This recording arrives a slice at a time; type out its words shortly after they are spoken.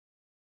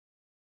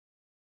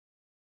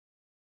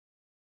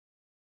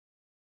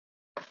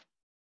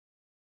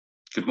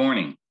Good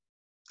morning,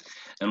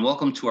 and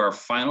welcome to our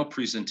final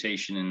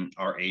presentation in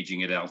our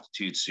Aging at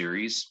Altitude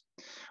series.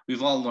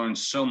 We've all learned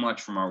so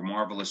much from our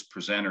marvelous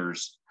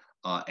presenters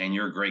and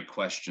your great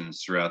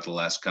questions throughout the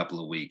last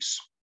couple of weeks.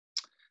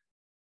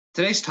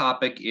 Today's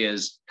topic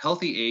is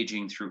healthy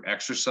aging through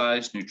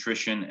exercise,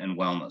 nutrition, and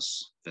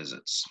wellness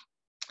visits.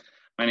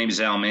 My name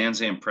is Al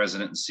Manzi. I'm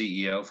president and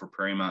CEO for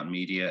Prairie Mountain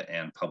Media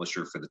and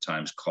publisher for the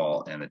Times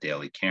Call and the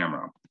Daily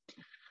Camera.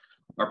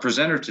 Our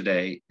presenter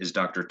today is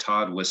Dr.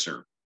 Todd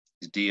Wisser.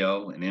 He's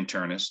DO and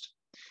internist,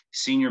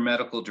 senior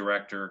medical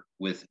director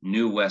with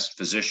New West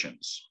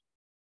Physicians.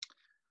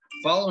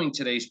 Following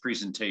today's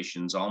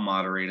presentations, I'll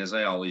moderate, as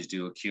I always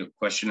do, a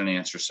question and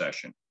answer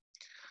session.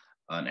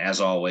 And as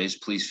always,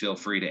 please feel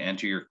free to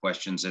enter your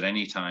questions at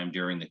any time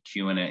during the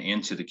Q&A,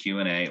 into the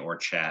Q&A or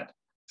chat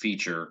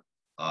feature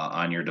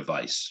on your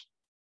device.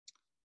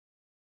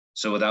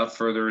 So without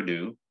further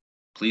ado,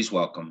 please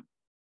welcome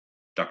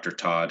Dr.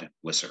 Todd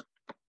Wisser.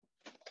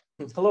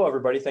 Hello,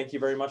 everybody. Thank you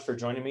very much for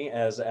joining me.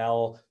 As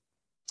Al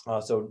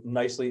so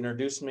nicely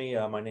introduced me,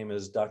 my name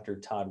is Dr.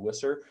 Todd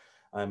Wisser.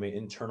 I'm an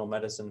internal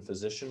medicine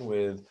physician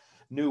with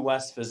New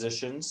West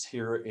Physicians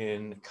here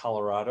in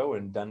Colorado,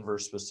 in Denver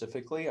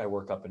specifically. I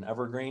work up in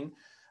Evergreen,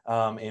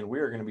 and we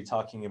are going to be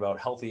talking about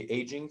healthy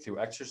aging through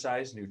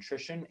exercise,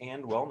 nutrition,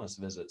 and wellness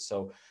visits.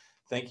 So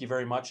thank you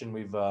very much, and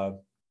we've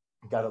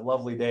got a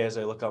lovely day as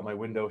I look out my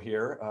window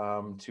here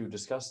to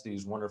discuss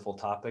these wonderful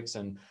topics.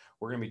 And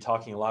we're going to be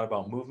talking a lot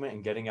about movement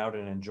and getting out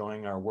and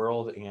enjoying our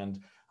world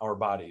and our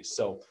bodies.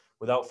 So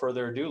without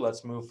further ado,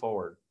 let's move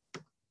forward.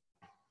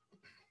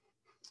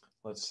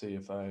 Let's see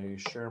if I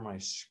share my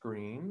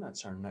screen.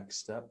 That's our next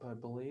step, I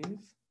believe.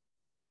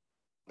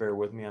 Bear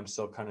with me, I'm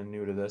still kind of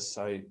new to this.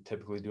 I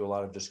typically do a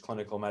lot of just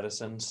clinical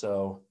medicine,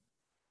 so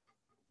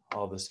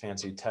all this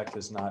fancy tech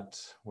is not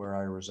where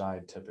I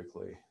reside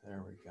typically.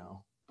 There we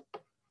go.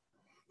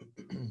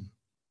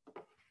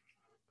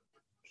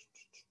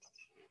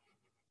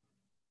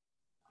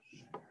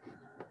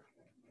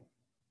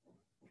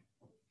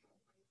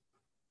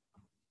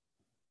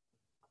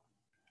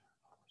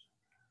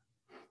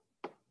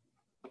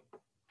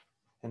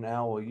 And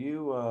Al, will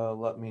you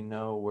let me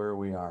know where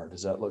we are?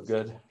 Does that look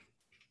good?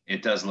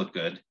 It does look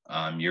good.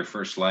 Your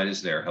first slide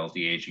is there,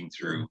 healthy aging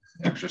through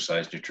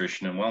exercise,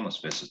 nutrition, and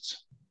wellness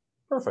visits.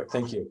 Perfect,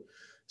 thank you.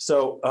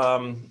 So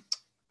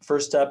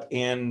first step,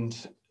 and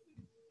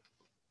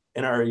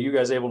are you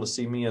guys able to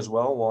see me as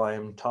well while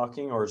I'm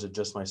talking, or is it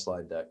just my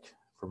slide deck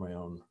for my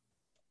own?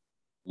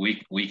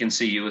 We can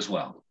see you as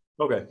well.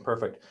 Okay,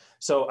 perfect.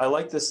 So I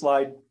like this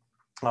slide.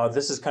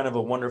 This is kind of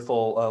a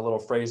wonderful little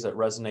phrase that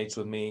resonates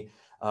with me.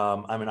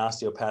 I'm an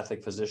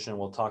osteopathic physician.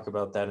 We'll talk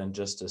about that in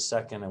just a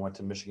second. I went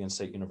to Michigan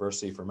State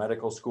University for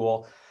medical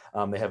school.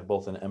 They have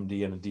both an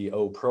MD and a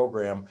DO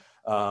program,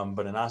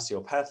 but an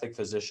osteopathic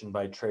physician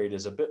by trade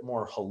is a bit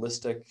more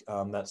holistic.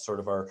 That's sort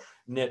of our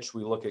niche.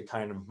 We look at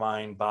kind of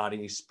mind,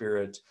 body,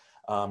 spirit,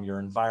 your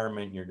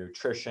environment, your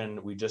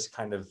nutrition. We just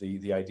kind of,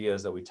 the idea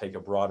is that we take a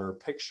broader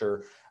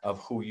picture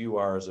of who you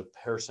are as a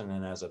person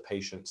and as a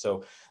patient.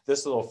 So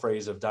this little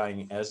phrase of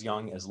dying as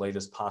young, as late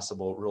as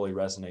possible really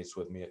resonates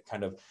with me. It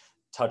kind of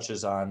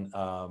touches on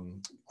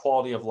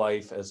quality of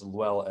life as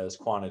well as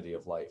quantity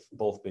of life,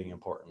 both being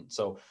important.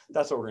 So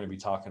that's what we're going to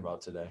be talking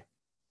about today.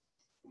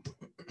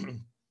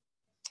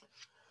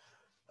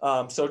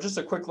 So just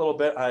a quick little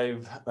bit,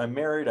 I'm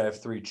married, I have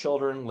 3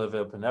 children, live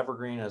up in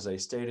Evergreen, as I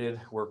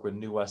stated, work with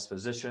New West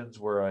Physicians.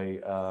 We're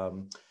a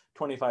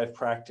 25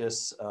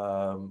 practice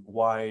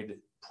wide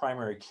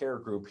primary care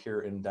group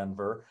here in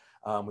Denver.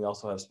 We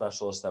also have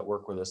specialists that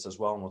work with us as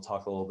well, and we'll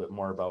talk a little bit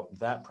more about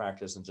that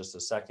practice in just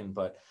a second.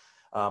 But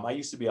I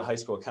used to be a high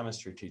school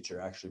chemistry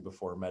teacher, actually,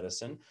 before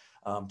medicine.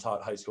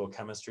 Taught high school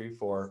chemistry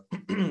for,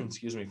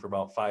 excuse me, for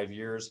about 5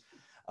 years.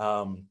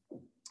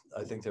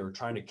 I think they were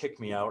trying to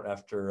kick me out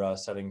after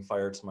setting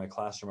fire to my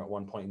classroom at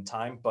one point in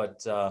time.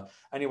 But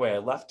anyway, I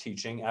left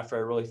teaching after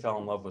I really fell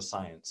in love with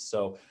science.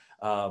 So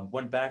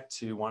wanted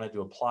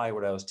to apply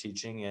what I was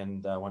teaching,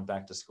 and went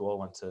back to school,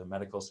 went to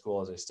medical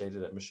school, as I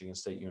stated, at Michigan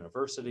State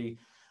University.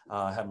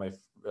 Had my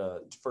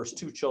first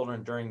 2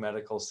 children during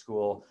medical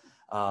school.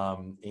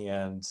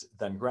 And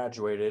then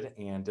graduated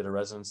and did a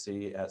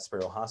residency at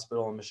Sparrow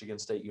Hospital in Michigan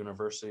State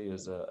University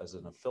as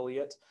an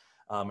affiliate.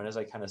 And as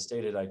I kind of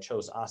stated, I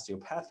chose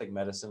osteopathic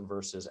medicine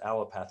versus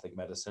allopathic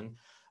medicine,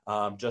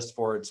 just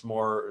for its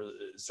more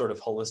sort of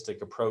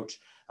holistic approach.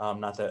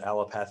 Not that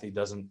allopathy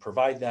doesn't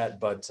provide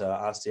that, but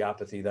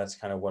osteopathy, that's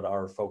kind of what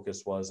our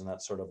focus was. And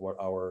that's sort of what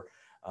our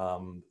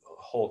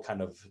whole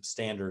kind of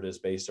standard is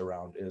based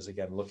around, is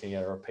again, looking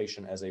at our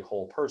patient as a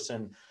whole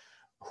person,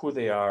 who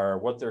they are,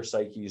 what their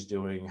psyche is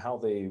doing, how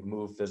they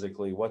move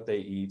physically, what they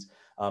eat.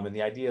 And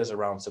the idea is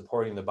around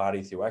supporting the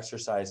body through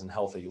exercise and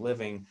healthy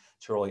living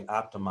to really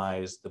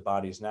optimize the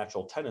body's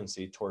natural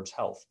tendency towards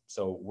health.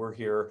 So we're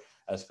here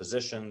as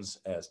physicians,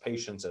 as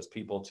patients, as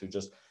people to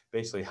just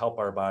basically help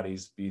our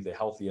bodies be the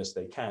healthiest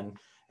they can,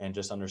 and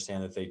just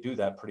understand that they do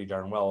that pretty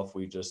darn well if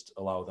we just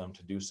allow them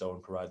to do so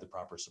and provide the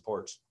proper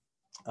supports.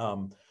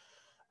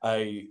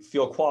 I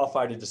feel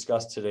qualified to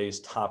discuss today's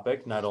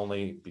topic, not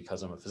only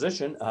because I'm a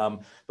physician,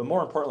 but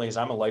more importantly, as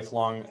I'm a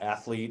lifelong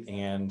athlete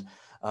and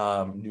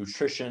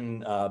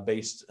nutrition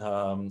based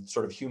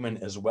sort of human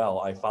as well.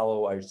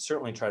 I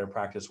certainly try to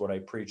practice what I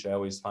preach. I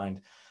always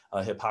find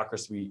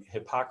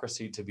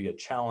hypocrisy to be a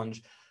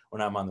challenge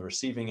when I'm on the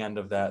receiving end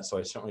of that. So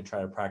I certainly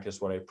try to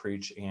practice what I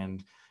preach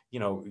and,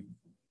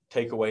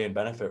 take away and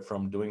benefit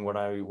from doing what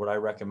I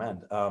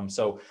recommend.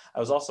 So I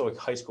was also a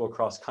high school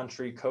cross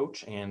country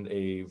coach and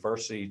a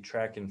varsity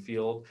track and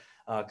field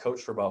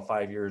coach for about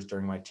 5 years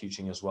during my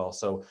teaching as well.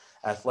 So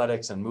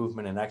athletics and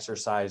movement and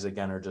exercise,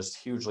 again, are just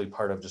hugely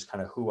part of just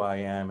kind of who I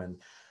am and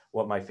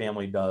what my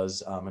family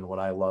does and what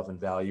I love and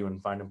value and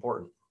find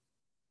important.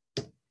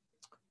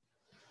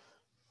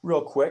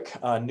 Real quick,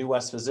 New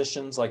West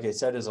Physicians, like I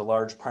said, is a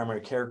large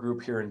primary care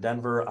group here in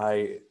Denver.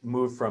 I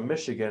moved from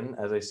Michigan.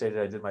 As I stated,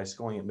 I did my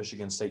schooling at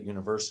Michigan State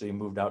University,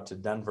 moved out to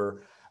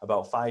Denver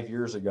about 5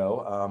 years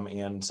ago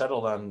and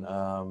settled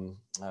on,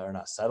 or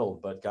not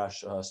settled, but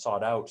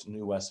sought out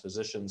New West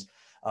Physicians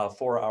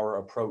for our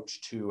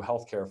approach to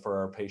healthcare for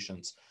our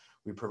patients.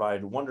 We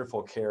provide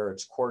wonderful care.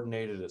 It's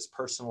coordinated, it's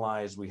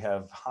personalized. We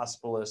have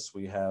hospitalists,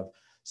 we have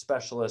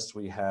specialists,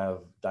 we have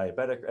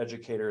diabetic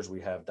educators,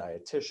 we have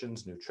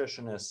dietitians,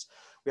 nutritionists.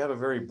 We have a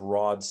very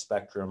broad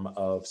spectrum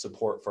of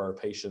support for our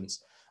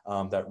patients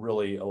that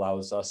really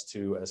allows us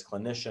to, as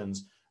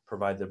clinicians,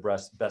 provide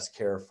the best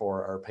care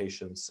for our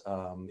patients,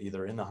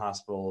 either in the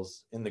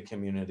hospitals, in the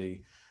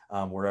community,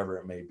 wherever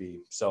it may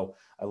be. So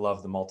I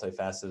love the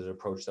multifaceted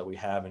approach that we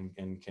have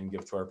and can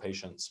give to our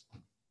patients.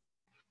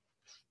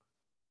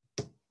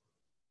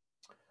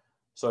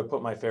 So I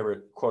put my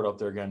favorite quote up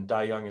there again,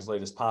 die young as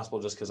late as possible,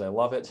 just because I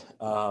love it.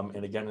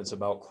 And again, it's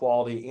about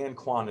quality and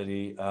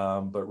quantity,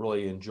 but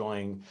really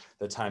enjoying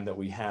the time that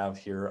we have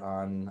here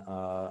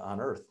on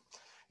Earth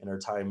in our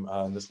time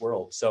in this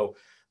world. So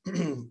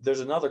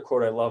there's another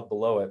quote I love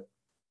below it,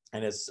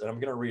 and I'm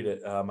going to read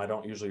it. I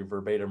don't usually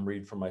verbatim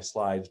read from my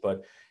slides,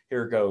 but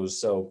here it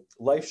goes. So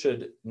life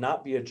should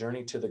not be a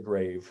journey to the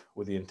grave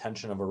with the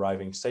intention of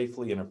arriving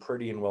safely in a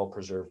pretty and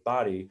well-preserved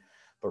body,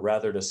 but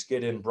rather to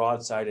skid in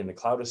broadside in a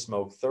cloud of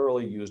smoke,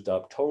 thoroughly used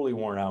up, totally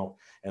worn out,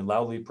 and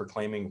loudly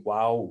proclaiming,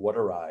 wow, what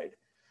a ride.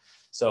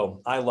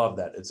 So I love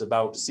that. It's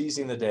about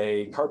seizing the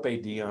day,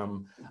 carpe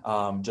diem,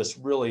 just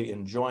really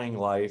enjoying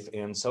life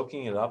and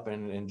soaking it up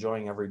and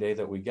enjoying every day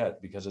that we get,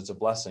 because it's a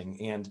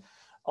blessing. And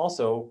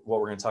also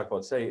what we're going to talk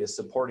about today is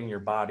supporting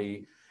your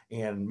body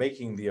and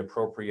making the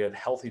appropriate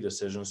healthy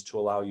decisions to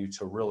allow you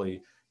to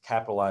really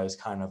capitalize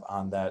kind of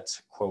on that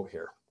quote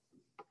here.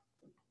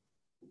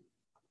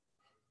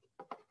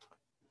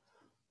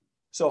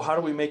 So how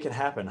do we make it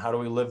happen? How do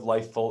we live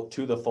life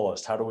to the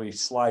fullest? How do we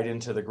slide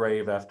into the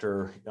grave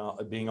after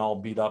being all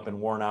beat up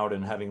and worn out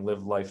and having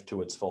lived life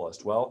to its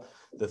fullest? Well,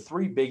 the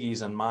three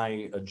biggies on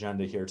my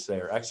agenda here today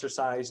are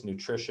exercise,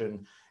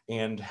 nutrition,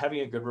 and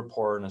having a good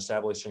rapport and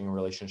establishing a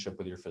relationship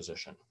with your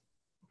physician.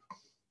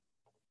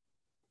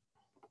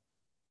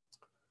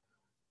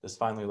 This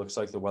finally looks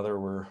like the weather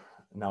we're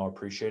now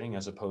appreciating,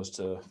 as opposed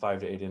to 5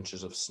 to 8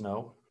 inches of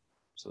snow.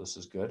 So this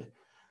is good.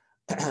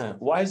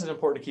 Why is it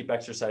important to keep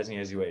exercising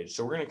as you age?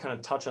 So we're going to kind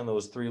of touch on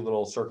those three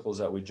little circles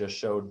that we just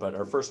showed, but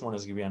our first one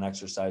is going to be on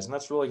exercise, and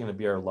that's really going to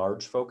be our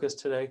large focus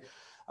today.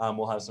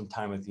 We'll have some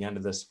time at the end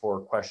of this for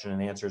question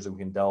and answers, and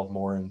we can delve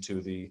more into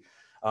the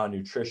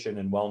nutrition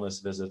and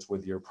wellness visits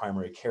with your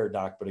primary care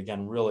doc. But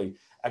again, really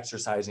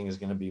exercising is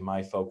going to be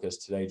my focus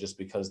today, just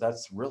because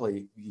that's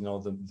really,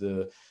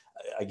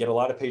 I get a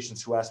lot of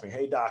patients who ask me,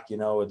 hey doc,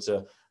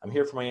 I'm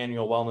here for my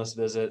annual wellness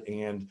visit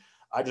and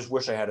I just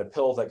wish I had a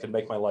pill that could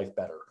make my life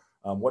better.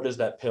 What is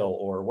that pill,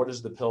 or what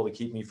is the pill to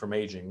keep me from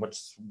aging?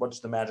 What's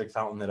the magic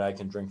fountain that I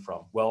can drink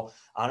from? Well,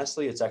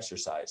 honestly, it's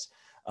exercise.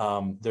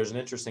 There's an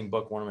interesting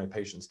book one of my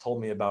patients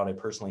told me about. I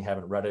personally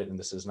haven't read it, and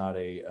this is not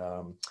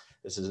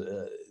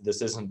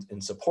this isn't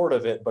in support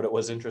of it, but it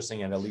was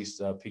interesting and at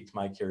least piqued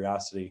my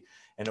curiosity.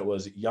 And it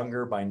was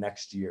Younger by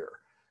Next Year.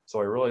 So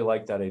I really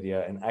like that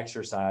idea, and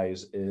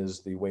exercise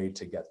is the way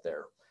to get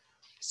there.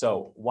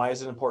 So why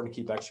is it important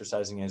to keep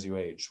exercising as you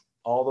age?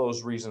 All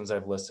those reasons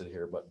I've listed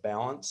here, but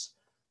balance,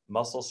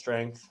 muscle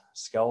strength,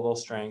 skeletal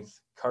strength,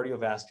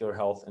 cardiovascular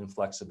health, and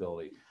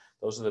flexibility.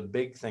 Those are the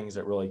big things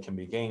that really can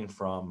be gained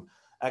from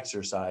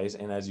exercise.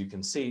 And as you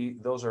can see,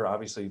 those are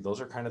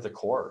kind of the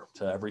core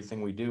to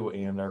everything we do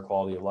and our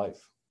quality of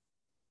life.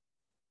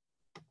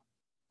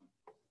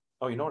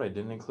 Oh, you know what I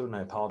didn't include, and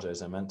I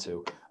apologize, I meant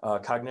to.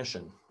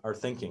 Cognition, our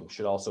thinking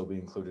should also be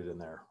included in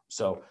there.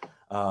 So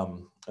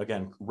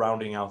again,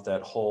 rounding out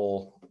that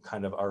whole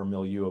kind of our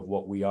milieu of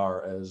what we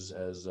are as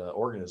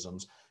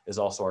organisms is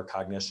also our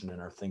cognition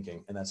and our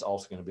thinking. And that's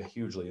also going to be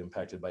hugely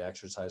impacted by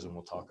exercise, and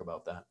we'll talk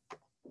about that.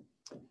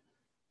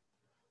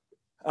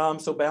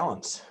 So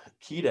balance,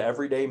 key to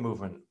everyday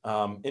movement.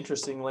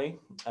 Interestingly,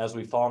 as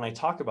we fall, and I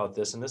talk about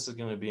this, and this is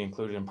going to be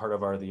included in part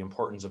of the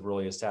importance of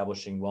really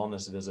establishing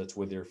wellness visits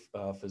with your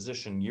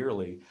physician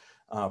yearly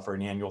for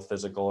an annual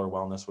physical or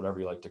wellness, whatever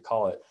you like to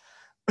call it,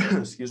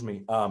 excuse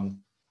me,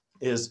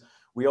 is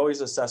We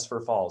always assess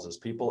for falls. As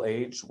people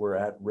age, we're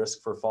at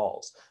risk for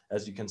falls.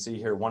 As you can see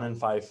here, 1 in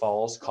 5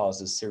 falls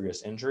causes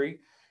serious injury.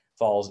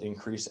 Falls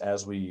increase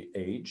as we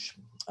age.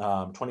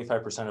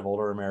 25% of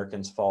older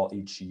Americans fall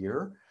each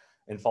year,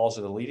 and falls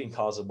are the leading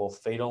cause of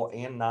both fatal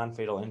and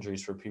non-fatal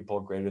injuries for people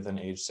greater than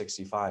age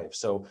 65.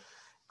 So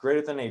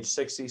greater than age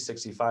 60,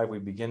 65, we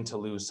begin to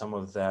lose some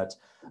of that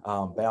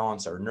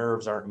balance. Our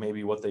nerves aren't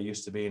maybe what they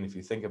used to be. And if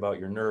you think about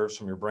your nerves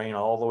from your brain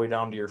all the way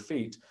down to your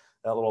feet,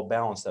 that little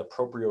balance, that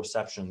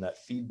proprioception, that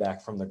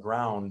feedback from the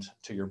ground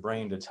to your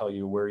brain to tell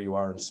you where you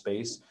are in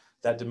space,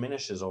 that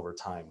diminishes over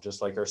time.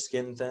 Just like our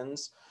skin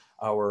thins,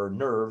 our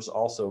nerves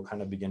also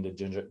kind of begin to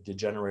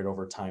degenerate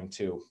over time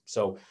too.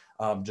 So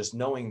just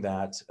knowing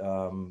that,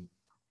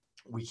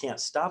 we can't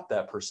stop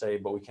that per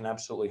se, but we can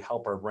absolutely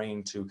help our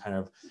brain to kind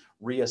of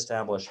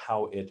reestablish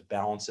how it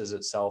balances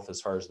itself as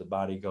far as the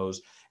body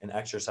goes. And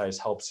exercise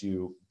helps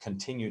you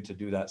continue to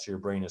do that. So your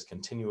brain is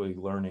continually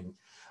learning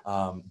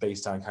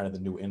based on kind of the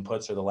new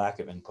inputs or the lack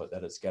of input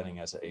that it's getting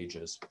as it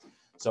ages.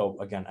 So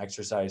again,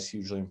 exercise,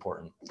 hugely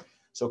important.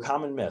 So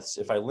common myths: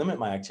 if I limit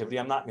my activity,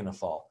 I'm not going to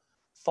fall.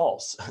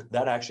 False.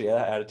 That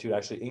attitude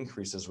actually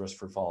increases risk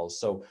for falls.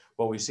 So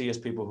what we see is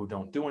people who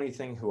don't do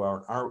anything, who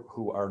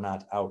are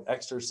not out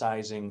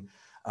exercising,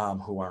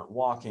 who aren't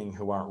walking,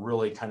 who aren't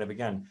really kind of,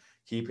 again,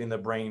 keeping the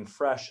brain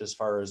fresh as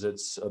far as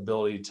its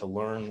ability to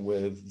learn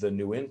with the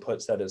new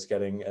inputs that it's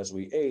getting as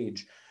we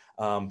age.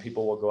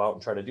 People will go out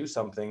and try to do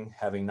something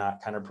having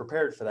not kind of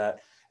prepared for that.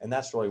 And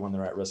that's really when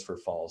they're at risk for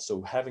falls.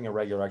 So having a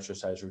regular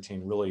exercise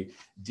routine really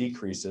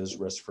decreases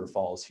risk for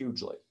falls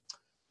hugely.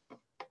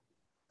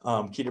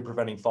 Key to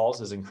preventing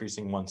falls is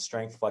increasing one's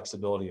strength,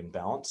 flexibility, and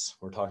balance.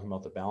 We're talking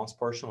about the balance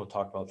portion. We'll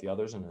talk about the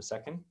others in a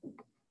second.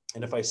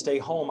 And if I stay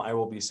home, I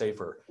will be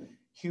safer.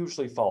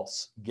 Hugely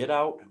false. Get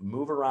out,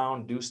 move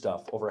around, do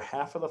stuff. Over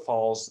half of the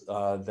falls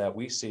that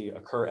we see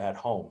occur at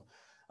home.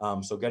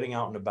 So getting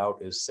out and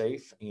about is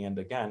safe, and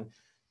again,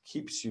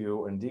 keeps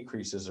you and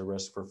decreases the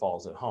risk for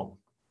falls at home.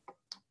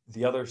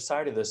 The other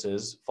side of this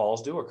is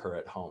falls do occur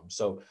at home.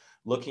 So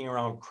looking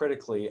around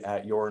critically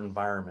at your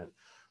environment.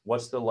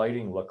 What's the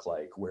lighting look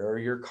like? Where are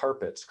your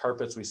carpets?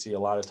 Carpets we see a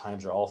lot of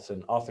times are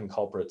often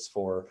culprits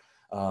for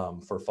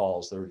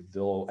falls. The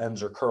little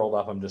ends are curled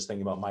up. I'm just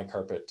thinking about my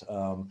carpet.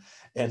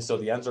 And so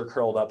the ends are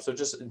curled up. So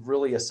just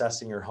really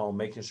assessing your home,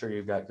 making sure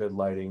you've got good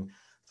lighting.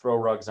 Throw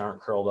rugs aren't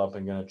curled up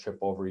and going to trip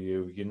over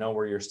you. You know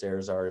where your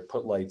stairs are.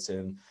 Put lights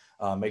in.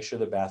 Make sure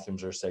the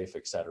bathrooms are safe,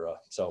 etc.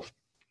 So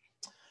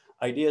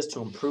ideas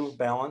to improve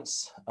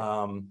balance.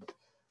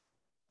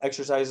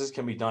 Exercises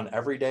can be done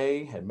every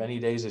day, as many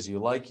days as you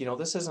like.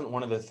 This isn't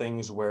one of the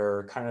things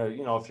where kind of,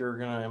 if you're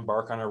going to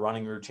embark on a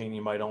running routine,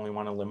 you might only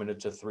want to limit it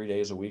to 3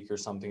 days a week or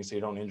something so you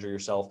don't injure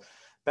yourself.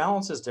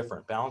 Balance is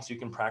different. Balance you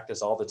can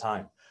practice all the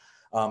time.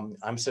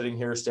 I'm sitting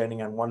here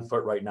standing on 1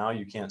 foot right now.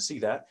 You can't see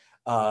that,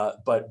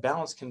 but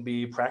balance can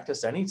be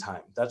practiced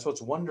anytime. That's what's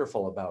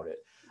wonderful about it.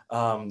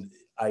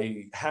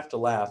 I have to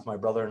laugh. My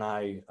brother and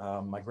I,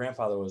 my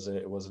grandfather was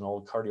an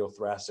old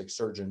cardiothoracic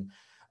surgeon.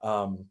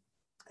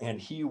 And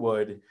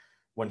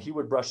when he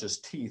would brush his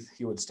teeth,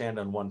 he would stand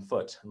on 1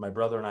 foot. And my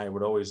brother and I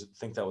would always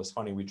think that was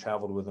funny. We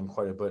traveled with him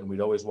quite a bit, and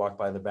we'd always walk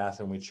by the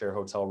bathroom. We'd share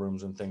hotel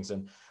rooms and things.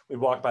 And we'd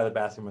walk by the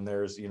bathroom, and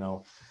there's,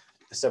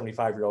 a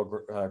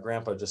 75-year-old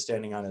grandpa just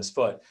standing on his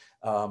foot,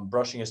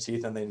 brushing his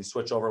teeth, and then he'd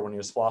switch over when he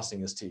was flossing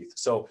his teeth.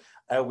 So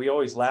we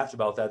always laughed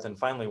about that. Then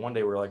finally, one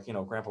day we were like,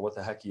 Grandpa, what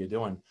the heck are you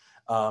doing?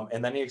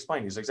 And then he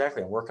explained, he's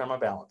exactly, I'm working on my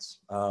balance.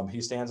 He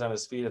stands on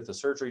his feet at the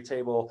surgery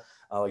table.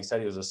 Like I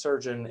said, he was a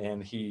surgeon,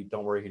 and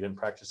don't worry, he didn't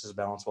practice his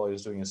balance while he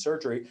was doing his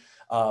surgery.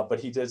 But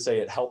he did say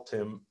it helped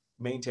him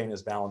maintain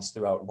his balance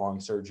throughout long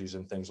surgeries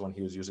and things when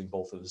he was using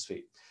both of his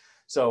feet.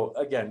 So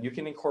again, you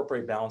can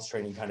incorporate balance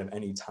training kind of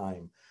any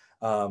time.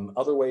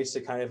 Other ways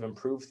to kind of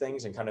improve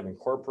things and kind of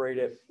incorporate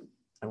it,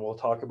 and we'll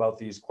talk about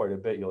these quite a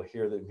bit. You'll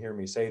hear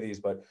me say these,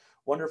 but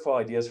wonderful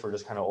ideas for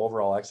just kind of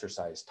overall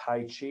exercise.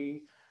 Tai Chi,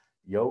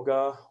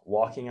 yoga,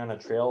 walking on a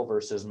trail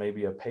versus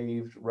maybe a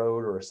paved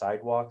road or a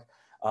sidewalk,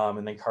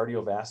 and then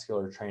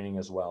cardiovascular training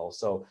as well.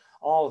 So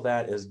all of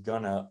that is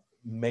gonna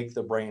make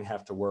the brain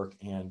have to work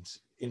and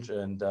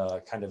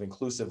kind of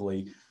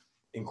inclusively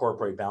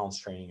incorporate balance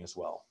training as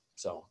well.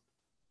 So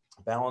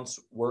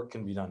balance work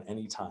can be done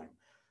anytime.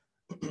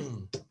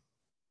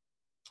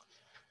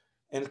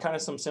 And kind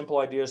of some simple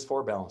ideas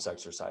for balance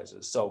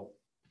exercises. So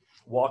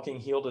walking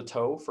heel to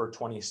toe for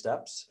 20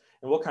 steps.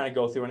 And we'll kind of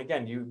go through, and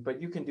again,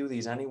 you can do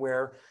these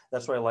anywhere.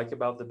 That's what I like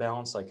about the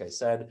balance, like I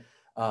said,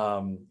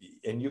 and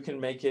you can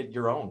make it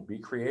your own, be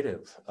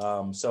creative.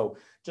 So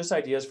just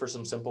ideas for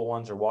some simple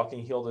ones are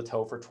walking heel to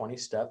toe for 20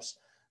 steps,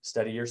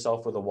 steady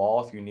yourself with a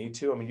wall if you need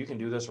to. I mean, you can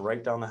do this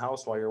right down the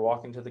house while you're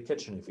walking to the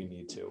kitchen if you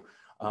need to,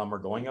 or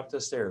going up the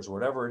stairs,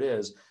 whatever it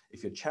is.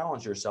 If you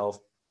challenge yourself,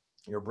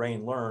 your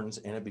brain learns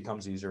and it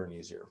becomes easier and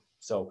easier.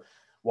 So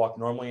walk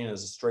normally in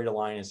as straight a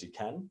line as you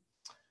can.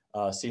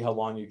 See how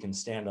long you can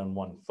stand on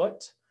 1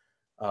 foot.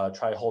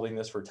 Try holding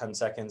this for 10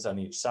 seconds on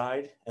each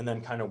side, and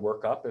then kind of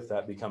work up. If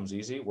that becomes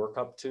easy, work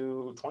up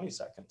to 20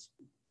 seconds.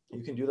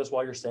 You can do this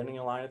while you're standing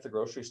in line at the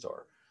grocery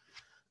store.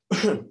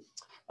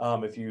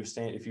 If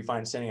you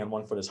find standing on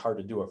one foot is hard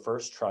to do at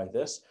first, try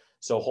this.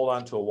 So hold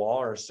on to a wall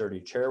or a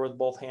sturdy chair with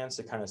both hands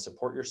to kind of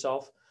support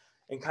yourself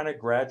and kind of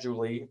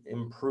gradually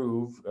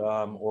improve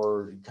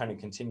or kind of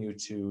continue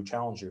to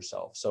challenge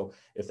yourself. So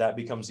if that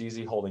becomes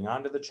easy holding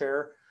on to the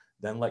chair,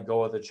 then let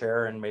go of the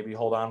chair and maybe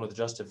hold on with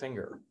just a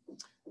finger.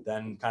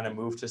 Then kind of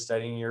move to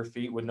steadying your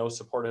feet with no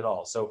support at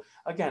all. So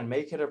again,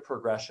 make it a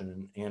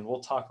progression, and we'll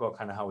talk about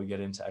kind of how we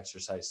get into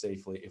exercise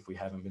safely if we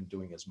haven't been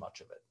doing as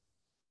much of it.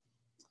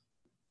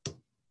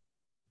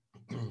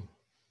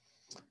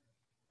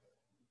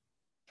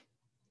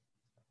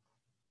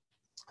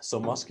 So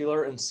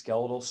muscular and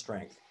skeletal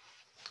strength.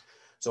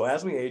 So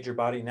as we age, your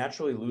body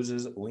naturally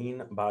loses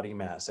lean body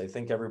mass. I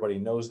think everybody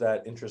knows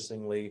that.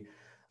 Interestingly,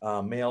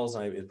 males,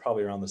 and it's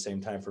probably around the same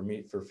time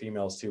for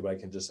females too,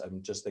 but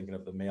I'm just thinking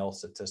of the male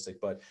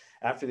statistic. But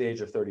after the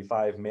age of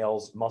 35,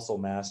 males' muscle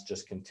mass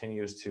just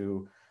continues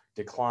to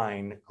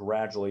decline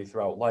gradually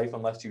throughout life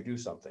unless you do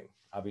something.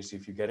 Obviously,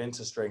 if you get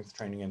into strength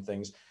training and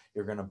things,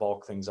 you're going to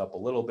bulk things up a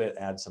little bit,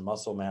 add some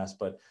muscle mass,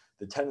 but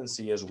the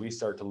tendency is we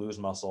start to lose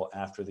muscle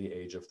after the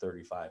age of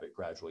 35. It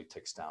gradually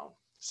ticks down.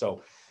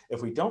 So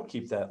if we don't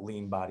keep that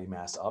lean body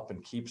mass up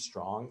and keep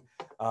strong,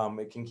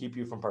 it can keep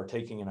you from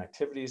partaking in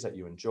activities that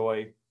you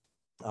enjoy.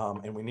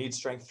 And we need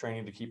strength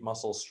training to keep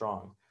muscles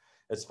strong.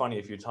 It's funny,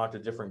 if you talk to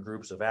different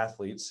groups of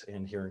athletes,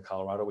 and here in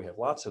Colorado, we have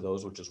lots of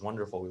those, which is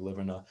wonderful. We live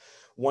in a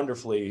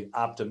wonderfully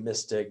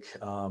optimistic,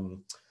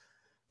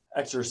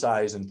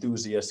 exercise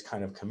enthusiast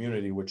kind of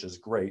community, which is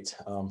great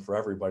for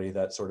everybody.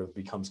 That sort of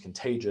becomes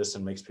contagious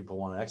and makes people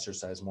want to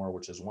exercise more,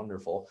 which is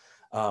wonderful.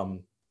 But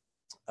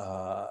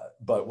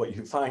what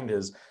you find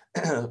is,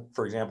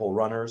 for example,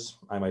 runners,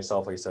 I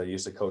myself, like I said, I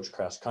used to coach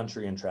cross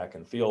country and track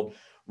and field.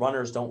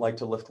 Runners don't like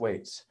to lift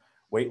weights.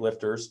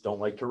 Weightlifters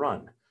don't like to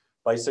run.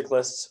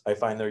 Bicyclists, I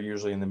find they're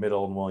usually in the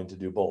middle and willing to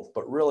do both.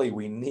 But really,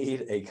 we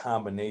need a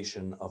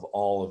combination of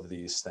all of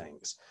these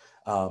things.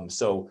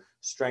 So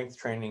strength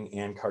training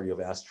and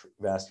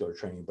cardiovascular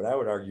training, but I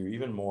would argue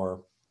even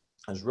more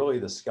is really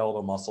the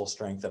skeletal muscle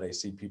strength that I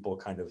see people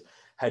kind of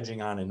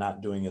hedging on and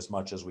not doing as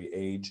much as we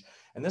age.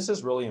 And this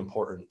is really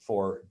important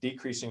for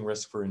decreasing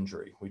risk for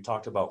injury. We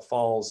talked about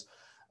falls.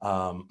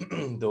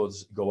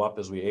 Those go up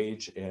as we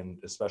age, and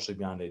especially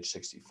beyond age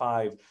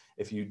 65.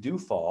 If you do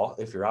fall,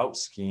 if you're out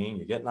skiing,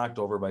 you get knocked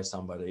over by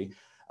somebody,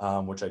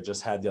 which I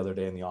just had the other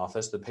day in the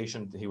office. The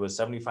patient, he was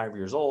 75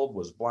 years old,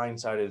 was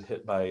blindsided,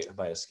 hit by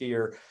a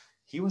skier.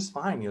 He was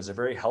fine. He was a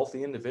very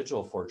healthy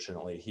individual,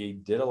 fortunately. He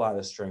did a lot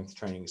of strength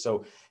training.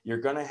 So you're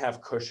going to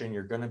have cushion.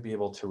 You're going to be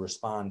able to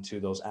respond to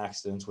those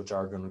accidents, which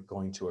are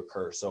going to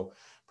occur. So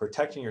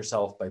protecting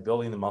yourself by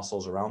building the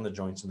muscles around the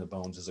joints and the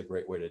bones is a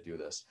great way to do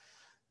this.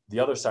 The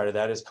other side of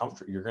that is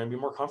comfort. You're going to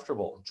be more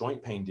comfortable.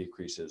 Joint pain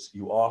decreases.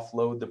 You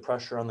offload the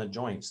pressure on the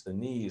joints, the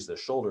knees, the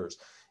shoulders.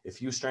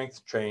 If you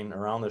strength train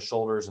around the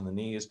shoulders and the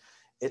knees,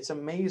 it's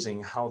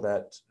amazing how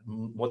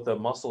what the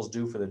muscles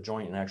do for the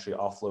joint and actually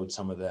offload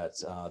some of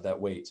that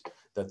weight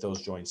that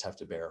those joints have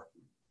to bear.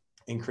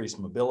 Increased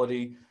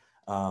mobility.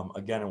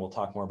 Again, and we'll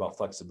talk more about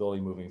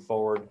flexibility moving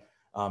forward.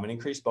 And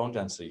increased bone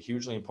density,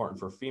 hugely important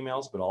for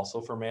females, but also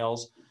for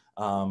males.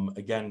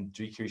 Again,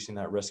 decreasing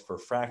that risk for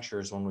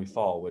fractures when we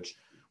fall, which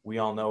we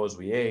all know as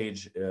we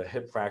age, a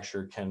hip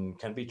fracture can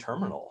be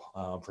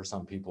terminal for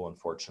some people,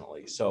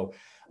 unfortunately. So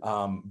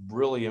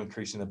really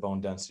increasing the bone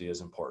density is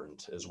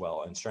important as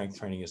well. And strength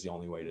training is the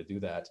only way to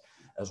do that,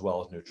 as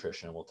well as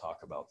nutrition. We'll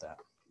talk about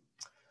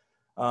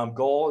that.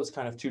 Goal is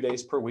kind of 2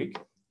 days per week,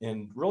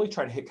 and really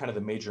try to hit kind of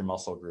the major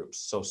muscle groups.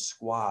 So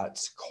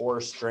squats, core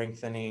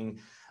strengthening,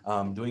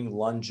 doing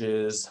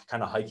lunges,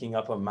 kind of hiking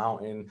up a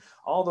mountain.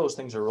 All those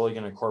things are really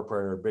going to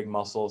incorporate our big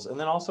muscles. And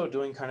then also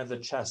doing kind of the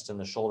chest and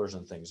the shoulders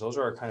and things. Those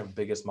are our kind of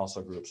biggest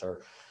muscle groups.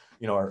 Our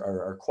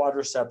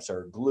quadriceps,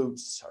 our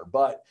glutes, our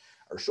butt,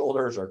 our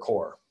shoulders, our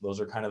core. Those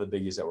are kind of the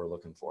biggies that we're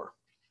looking for.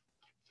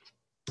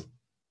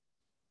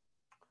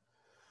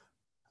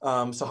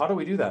 So how do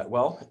we do that?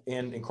 Well,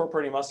 in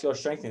incorporating muscular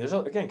strengthening, there's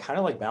again, kind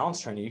of like balance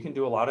training. You can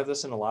do a lot of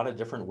this in a lot of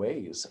different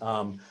ways.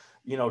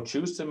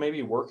 Choose to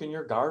maybe work in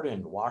your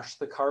garden, wash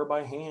the car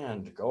by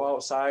hand, go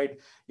outside.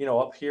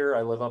 Up here,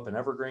 I live up in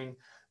Evergreen.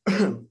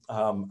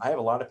 I have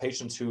a lot of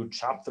patients who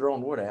chop their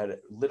own wood. I had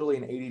literally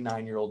an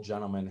 89-year-old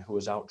gentleman who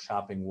was out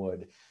chopping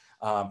wood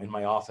in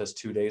my office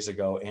 2 days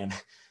ago, and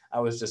I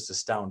was just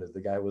astounded.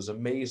 The guy was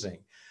amazing.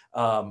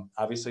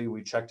 Obviously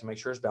we checked to make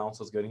sure his balance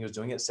was good and he was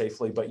doing it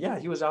safely, but yeah,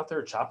 he was out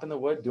there chopping the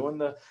wood,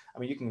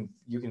 you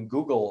can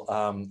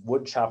Google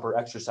wood chopper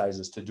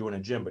exercises to do in a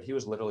gym, but he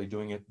was literally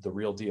doing it the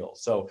real deal.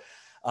 So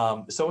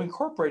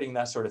incorporating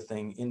that sort of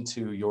thing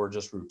into your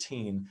just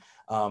routine,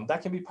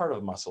 that can be part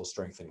of muscle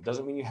strengthening.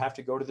 Doesn't mean you have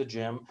to go to the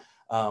gym,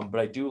 but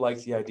I do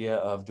like the idea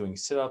of doing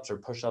sit-ups or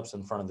push-ups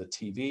in front of the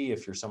TV.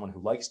 If you're someone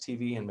who likes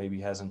TV and maybe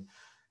hasn't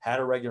had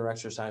a regular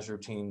exercise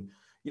routine,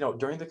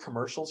 during the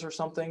commercials or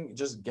something,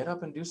 just get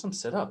up and do some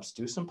sit-ups,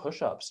 do some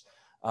push-ups.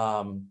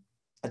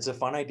 It's a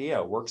fun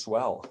idea. It works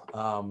well.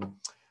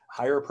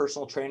 hire a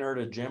personal trainer at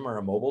a gym or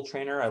a mobile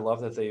trainer. I love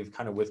that they've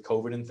kind of, with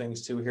COVID and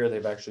things too here,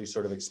 they've actually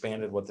sort of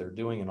expanded what they're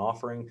doing and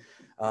offering.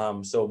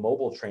 So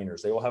mobile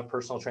trainers, they will have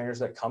personal trainers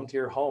that come to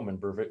your home and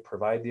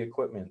provide the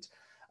equipment.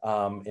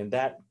 And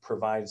that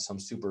provides some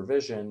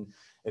supervision.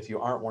 If you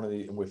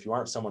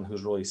aren't someone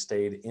who's really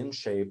stayed in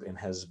shape and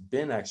has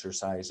been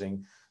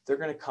exercising, they're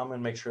going to come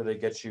and make sure they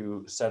get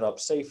you set up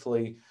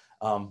safely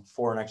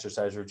for an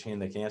exercise routine.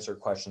 They can answer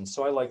questions.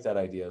 So I like that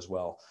idea as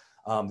well.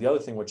 The other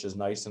thing, which is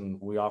nice, and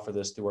we offer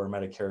this through our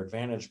Medicare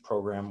Advantage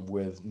program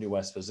with New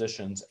West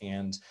Physicians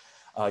and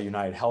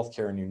United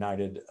Healthcare and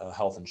United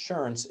Health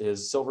Insurance,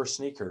 is silver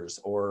sneakers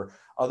or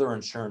other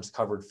insurance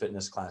covered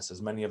fitness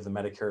classes. Many of the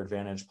Medicare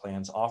Advantage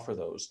plans offer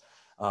those,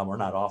 or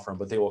not offer them,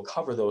 but they will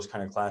cover those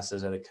kind of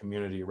classes at a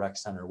community rec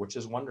center, which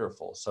is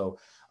wonderful. So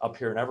up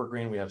here in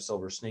Evergreen, we have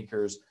silver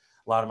sneakers.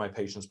 A lot of my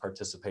patients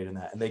participate in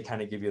that, and they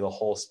kind of give you the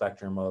whole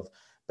spectrum of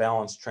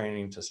balance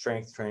training to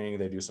strength training.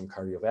 They do some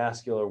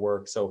cardiovascular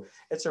work. So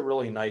it's a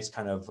really nice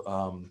kind of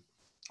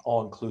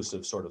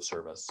all-inclusive sort of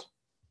service.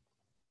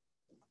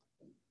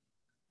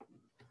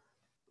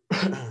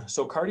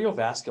 So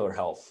cardiovascular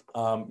health,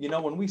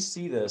 when we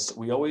see this,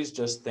 we always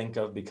just think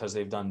of, because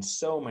they've done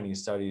so many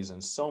studies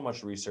and so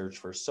much research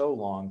for so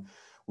long,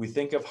 we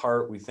think of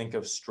heart, we think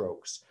of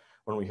strokes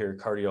when we hear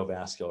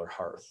cardiovascular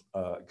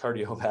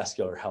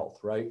health,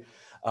 right?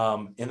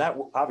 And that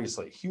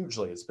obviously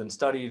hugely, it's been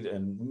studied,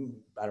 and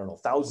I don't know,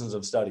 thousands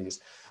of studies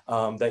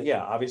that,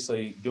 yeah,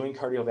 obviously doing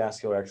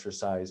cardiovascular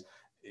exercise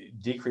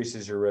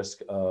decreases your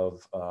risk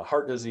of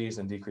heart disease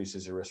and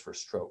decreases your risk for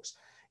strokes.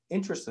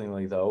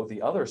 Interestingly, though,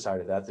 the other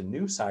side of that, the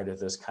new side of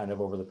this kind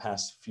of over the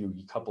past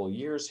couple of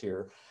years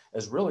here,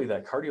 is really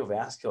that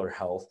cardiovascular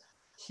health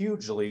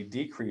hugely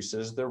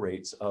decreases the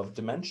rates of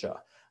dementia.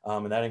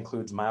 And that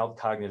includes mild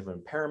cognitive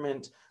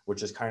impairment,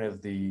 which is kind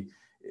of the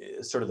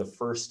sort of the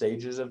first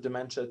stages of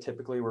dementia,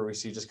 typically, where we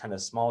see just kind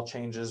of small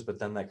changes, but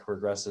then that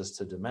progresses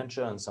to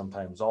dementia and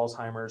sometimes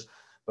Alzheimer's.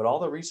 But all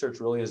the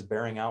research really is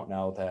bearing out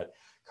now that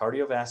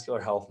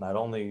cardiovascular health not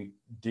only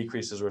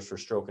decreases risk for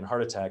stroke and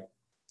heart attack,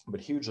 but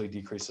hugely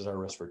decreases our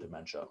risk for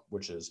dementia,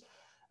 which is,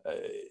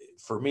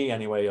 for me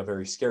anyway, a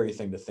very scary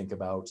thing to think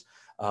about,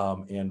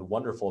 and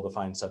wonderful to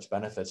find such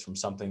benefits from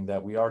something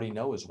that we already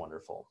know is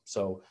wonderful.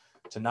 So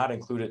to not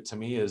include it, to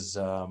me, is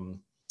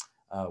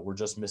we're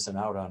just missing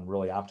out on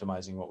really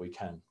optimizing what we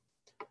can.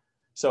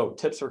 So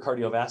tips for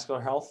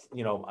cardiovascular health,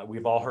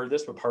 we've all heard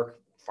this, but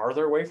park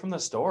farther away from the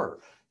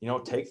store.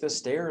 Take the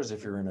stairs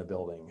if you're in a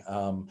building.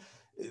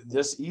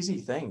 Just easy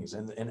things,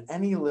 and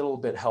any little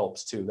bit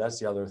helps too. That's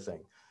the other thing.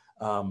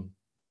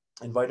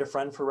 Invite a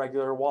friend for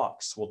regular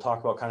walks. We'll talk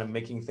about kind of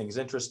making things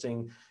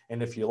interesting.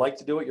 And if you like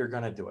to do it, you're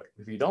going to do it.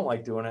 If you don't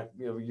like doing it,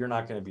 you're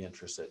not going to be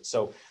interested.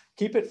 So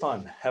keep it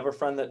fun. Have a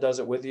friend that does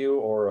it with you,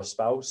 or a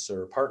spouse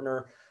or a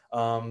partner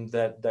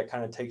that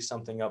kind of takes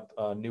something up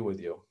new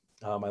with you.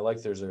 I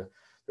like, there's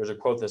a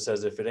quote that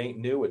says, if it ain't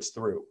new, it's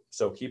through.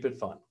 So keep it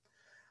fun.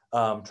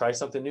 Try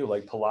something new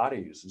like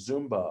Pilates,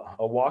 Zumba,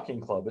 a walking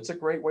club. It's a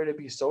great way to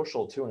be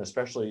social too. And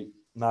especially,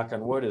 knock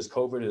on wood, as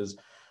COVID is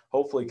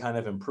hopefully kind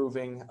of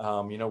improving,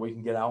 we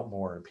can get out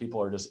more, and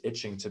people are just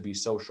itching to be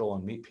social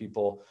and meet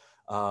people.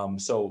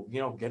 So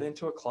get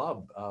into a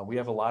club. We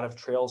have a lot of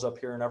trails up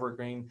here in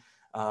Evergreen.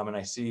 And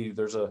I see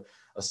there's a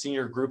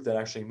senior group that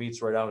actually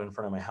meets right out in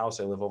front of my house.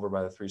 I live over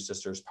by the Three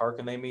Sisters Park,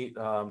 and they meet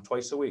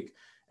twice a week.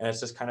 And it's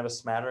just kind of a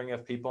smattering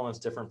of people, and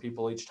it's different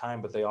people each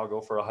time, but they all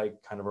go for a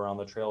hike kind of around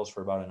the trails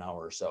for about an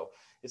hour or so.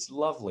 It's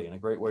lovely and a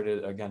great way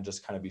to, again,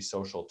 just kind of be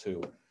social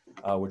too,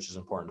 which is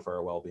important for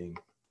our well-being.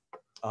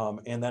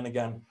 And then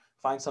again,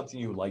 find something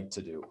you like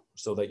to do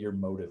so that you're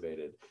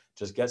motivated.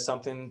 Just get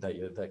something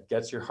that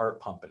gets your heart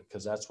pumping,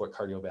 because that's what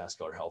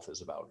cardiovascular health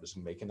is about, is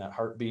making that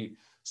heartbeat,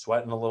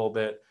 sweating a little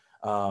bit.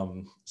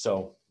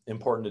 So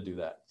important to do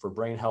that for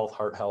brain health,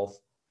 heart health,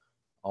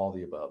 all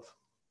the above.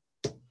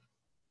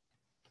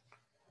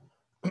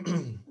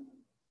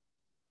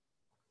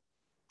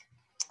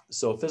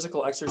 So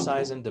physical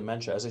exercise and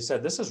dementia. As I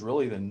said, this is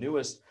really the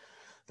newest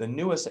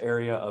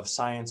area of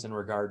science in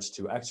regards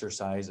to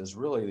exercise, is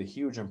really the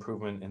huge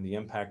improvement in the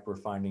impact we're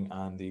finding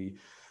on the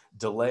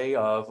delay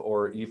of,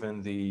 or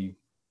even the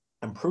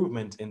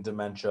improvement in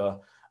dementia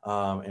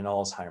and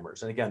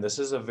Alzheimer's. And again, this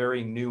is a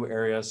very new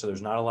area, so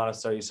there's not a lot of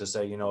studies to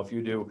say, if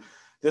you do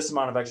this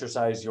amount of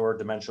exercise, your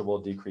dementia will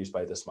decrease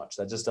by this much.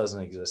 That just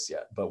doesn't exist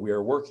yet, but we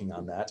are working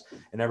on that,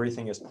 and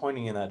everything is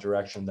pointing in that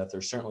direction, that there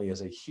certainly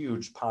is a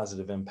huge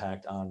positive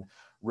impact on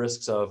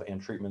risks of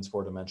and treatments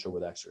for dementia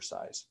with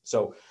exercise.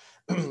 So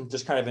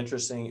just kind of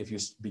interesting, if you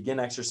begin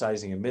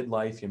exercising in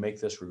midlife, you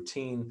make this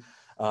routine,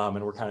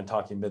 and we're kind of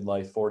talking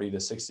midlife, 40 to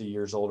 60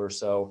 years old or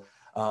so,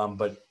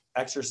 but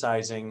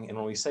exercising, and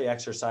when we say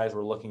exercise,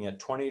 we're looking at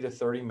 20 to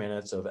 30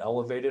 minutes of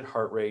elevated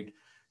heart rate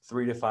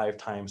 3 to 5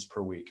 times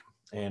per week.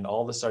 And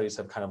all the studies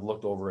have kind of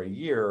looked over a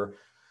year,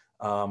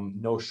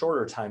 no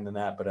shorter time than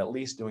that, but at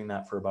least doing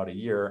that for about a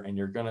year, and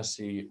you're going to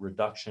see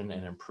reduction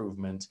and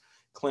improvement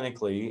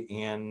clinically,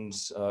 and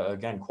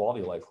again,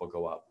 quality of life will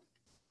go up.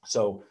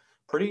 So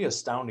pretty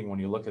astounding when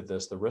you look at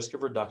this. The risk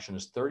of reduction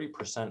is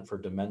 30% for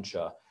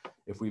dementia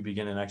if we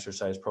begin an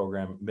exercise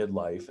program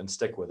midlife and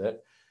stick with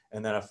it,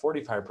 and then a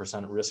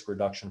 45% risk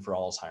reduction for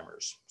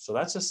Alzheimer's. So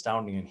that's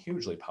astounding and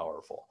hugely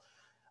powerful.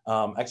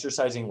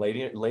 Exercising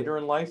later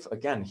in life,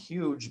 again,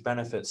 huge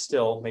benefit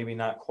still, maybe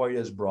not quite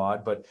as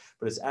broad, but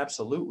it's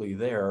absolutely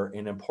there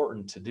and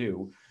important to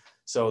do.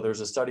 So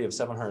there's a study of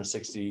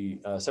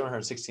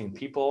 716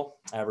 people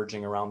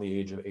averaging around the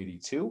age of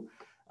 82,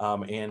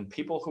 and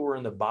people who were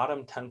in the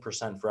bottom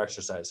 10% for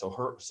exercise.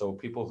 So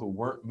people who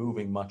weren't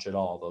moving much at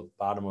all, the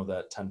bottom of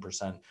that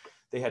 10%,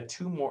 they had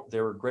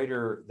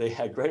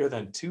greater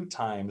than 2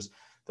 times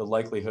the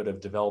likelihood of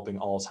developing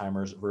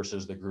Alzheimer's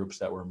versus the groups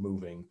that were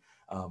moving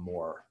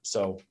more.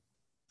 So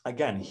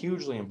again,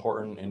 hugely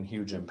important and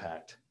huge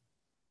impact.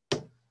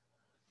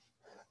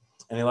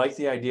 And I like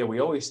the idea, we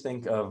always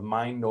think of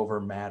mind over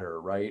matter,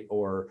 right?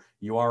 Or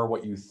you are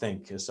what you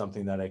think is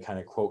something that I kind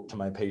of quote to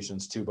my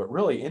patients too. But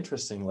really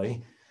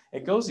interestingly,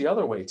 it goes the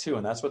other way too.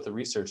 And that's what the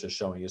research is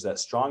showing, is that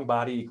strong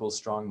body equals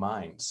strong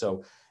mind.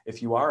 So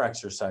if you are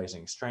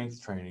exercising,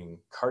 strength training,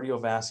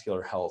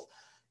 cardiovascular health,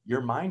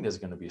 your mind is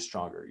going to be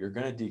stronger. You're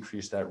going to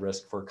decrease that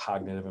risk for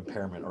cognitive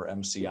impairment, or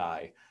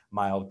MCI,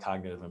 mild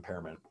cognitive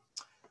impairment.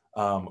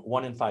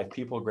 1 in 5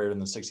 people greater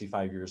than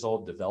 65 years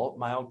old develop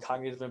mild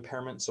cognitive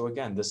impairment. So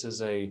again, this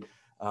is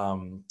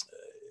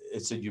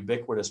it's a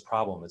ubiquitous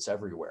problem. It's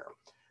everywhere.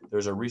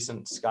 There's a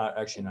recent this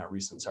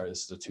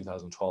is a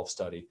 2012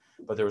 study,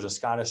 but there was a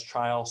Scottish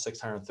trial,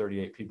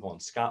 638 people in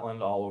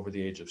Scotland, all over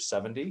the age of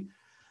 70.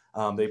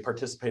 They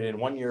participated in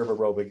 1 year of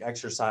aerobic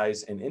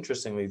exercise. And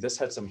interestingly, this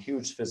had some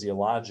huge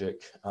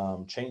physiologic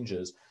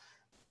changes.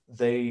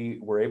 They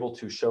were able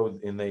to show,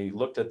 and they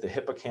looked at the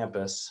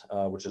hippocampus,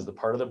 which is the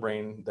part of the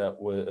brain that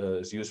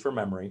is used for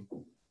memory.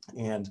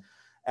 And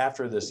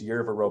after this year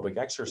of aerobic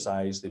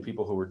exercise, the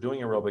people who were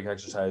doing aerobic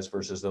exercise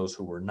versus those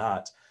who were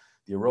not,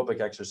 the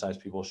aerobic exercise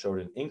people showed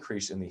an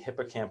increase in the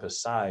hippocampus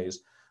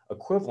size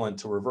equivalent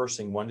to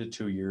reversing 1 to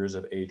 2 years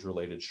of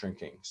age-related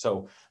shrinking.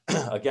 So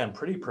again,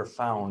 pretty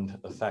profound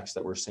effects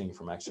that we're seeing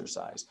from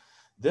exercise.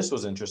 This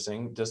was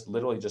interesting,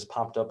 literally just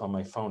popped up on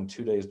my phone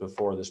 2 days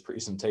before this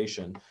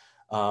presentation.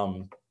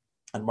 On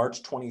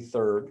March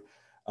 23rd,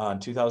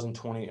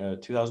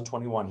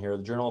 2021 here,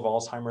 the Journal of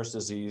Alzheimer's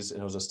Disease,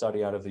 and it was a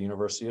study out of the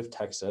University of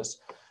Texas.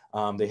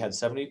 They had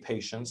 70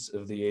 patients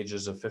of the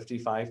ages of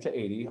 55 to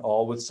 80,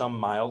 all with some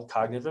mild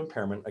cognitive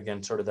impairment.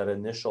 Again, sort of that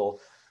initial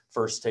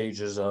first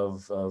stages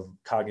of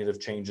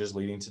cognitive changes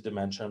leading to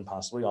dementia and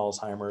possibly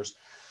Alzheimer's.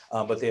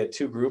 But they had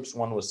 2 groups.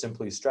 One was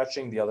simply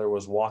stretching. The other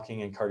was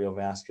walking and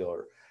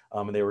cardiovascular.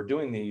 And they were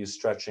doing these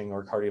stretching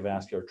or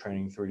cardiovascular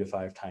training 3 to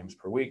 5 times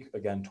per week,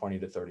 again, 20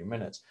 to 30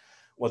 minutes.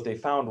 What they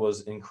found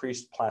was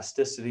increased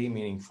plasticity,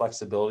 meaning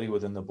flexibility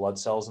within the blood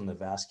cells and the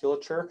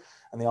vasculature.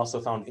 And they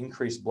also found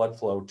increased blood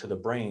flow to the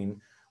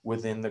brain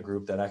within the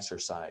group that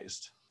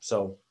exercised.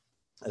 So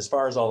as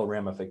far as all the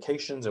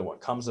ramifications and what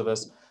comes of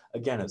this,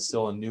 again, it's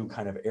still a new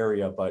kind of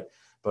area, but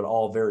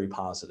all very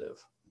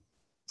positive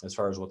as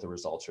far as what the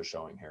results are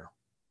showing here.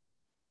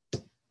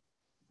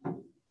 I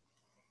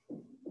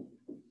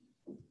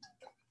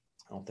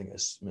don't think I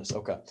missed.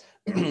 Okay.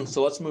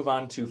 So let's move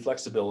on to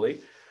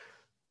flexibility.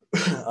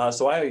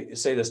 So I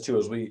say this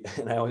too,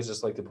 and I always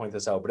just like to point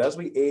this out, but as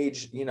we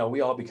age, we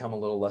all become a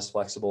little less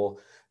flexible,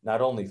 not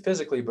only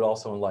physically, but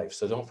also in life.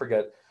 So don't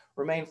forget,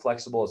 remain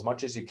flexible as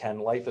much as you can.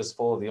 Life is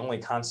full. The only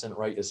constant,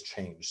 right, is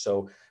change.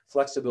 So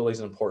flexibility is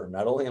important,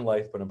 not only in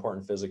life, but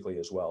important physically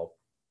as well.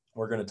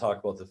 We're going to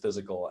talk about the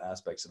physical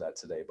aspects of that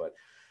today, but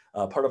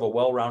part of a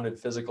well-rounded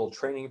physical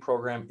training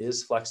program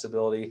is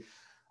flexibility.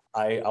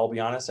 I'll be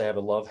honest, I have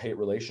a love-hate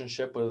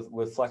relationship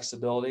with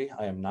flexibility.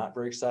 I am not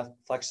very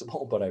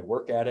flexible, but I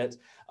work at it.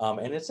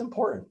 And it's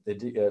important.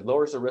 It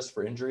lowers the risk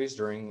for injuries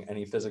during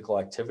any physical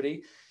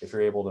activity. If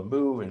you're able to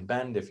move and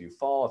bend, if you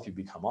fall, if you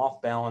become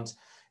off balance,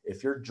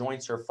 if your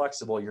joints are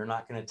flexible, you're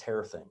not going to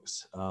tear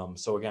things.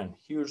 So again,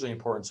 hugely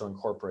important to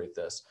incorporate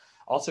this.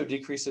 Also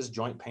decreases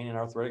joint pain and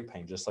arthritic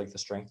pain, just like the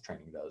strength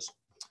training does.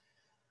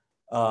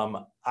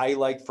 I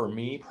like, for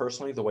me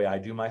personally, the way I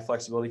do my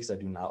flexibility, because I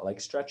do not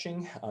like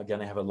stretching.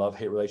 Again, I have a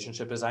love-hate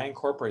relationship, is I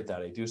incorporate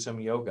that. I do some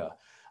yoga.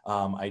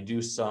 I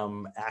do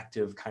some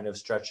active kind of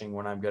stretching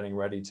when I'm getting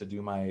ready to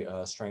do my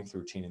strength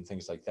routine and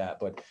things like that.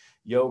 But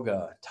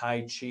yoga,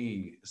 Tai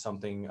Chi,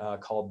 something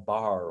called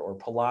bar or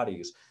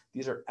Pilates,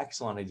 these are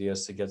excellent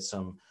ideas to get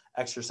some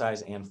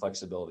exercise and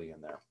flexibility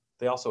in there.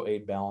 They also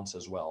aid balance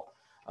as well.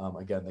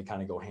 Again, they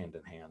kind of go hand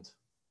in hand.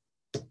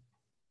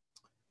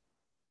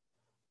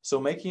 So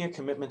making a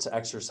commitment to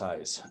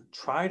exercise,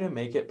 try to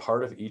make it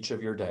part of each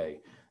of your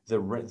day.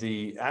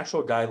 The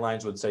actual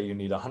guidelines would say you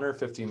need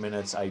 150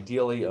 minutes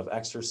ideally of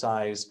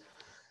exercise,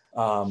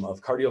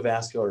 of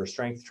cardiovascular or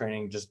strength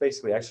training, just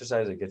basically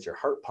exercise that gets your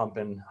heart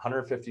pumping,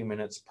 150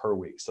 minutes per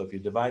week. So if you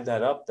divide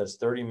that up, that's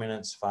 30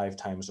 minutes 5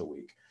 times a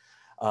week.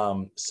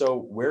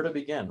 So where to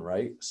begin,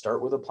 right?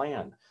 Start with a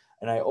plan.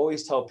 And I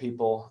always tell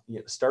people,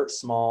 start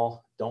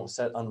small, don't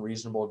set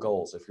unreasonable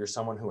goals. If you're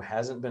someone who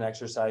hasn't been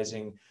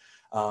exercising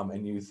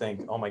and you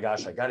think, oh my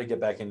gosh, I got to get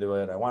back into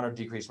it. I want to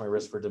decrease my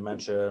risk for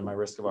dementia, my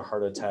risk of a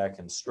heart attack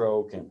and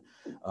stroke, and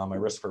my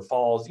risk for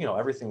falls,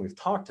 everything we've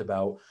talked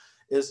about,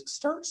 is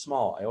start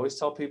small. I always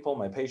tell people,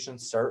 my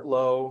patients, start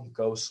low,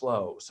 go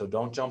slow. So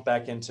don't jump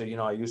back into,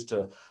 I used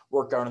to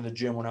work out in the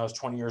gym when I was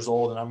 20 years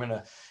old and I'm going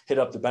to hit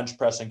up the bench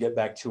press and get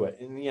back to it.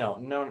 And,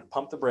 no,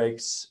 pump the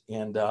brakes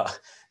and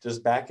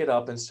just back it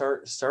up and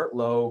start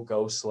low,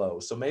 go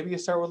slow. So maybe you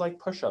start with like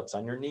push-ups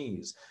on your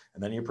knees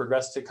and then you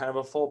progress to kind of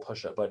a full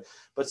push-up,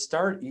 but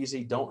start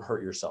easy. Don't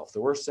hurt yourself.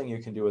 The worst thing you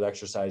can do with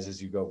exercise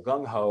is you go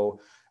gung-ho,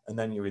 and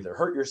then you either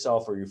hurt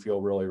yourself or you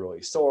feel really,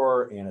 really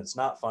sore and it's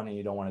not fun and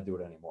you don't want to do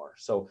it anymore.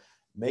 So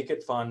make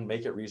it fun,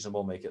 make it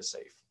reasonable, make it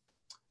safe.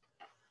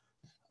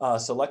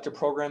 Select a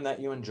program that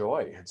you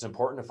enjoy. It's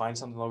important to find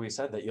something, like we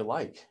said, that you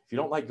like. If you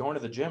don't like going to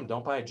the gym,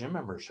 don't buy a gym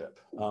membership.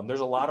 There's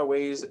a lot of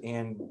ways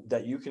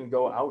that you can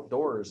go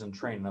outdoors and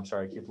train. And I'm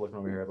sorry, I keep looking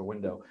over here at a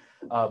window,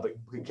 but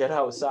get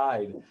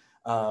outside.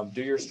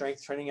 Do your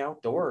strength training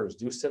outdoors.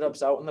 Do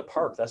sit-ups out in the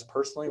park. That's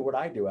personally what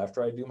I do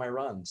after I do my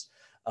runs.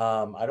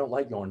 I don't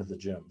like going to the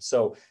gym.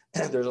 So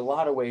there's a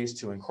lot of ways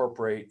to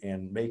incorporate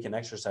and make an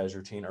exercise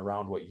routine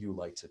around what you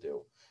like to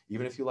do.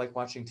 Even if you like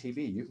watching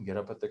TV, you can get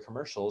up at the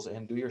commercials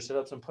and do your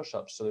sit-ups and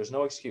push-ups. So there's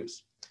no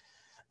excuse.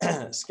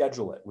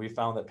 Schedule it. We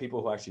found that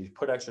people who actually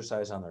put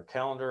exercise on their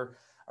calendar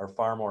are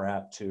far more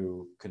apt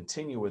to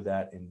continue with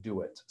that and do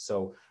it.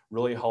 So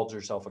really hold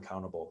yourself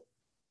accountable.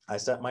 I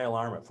set my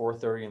alarm at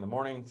 4:30 in the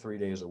morning, 3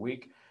 days a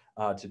week,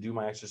 to do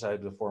my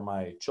exercise before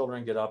my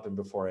children get up and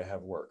before I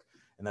have work.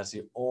 And that's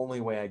the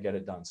only way I get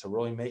it done. So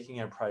really making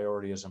it a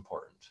priority is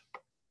important.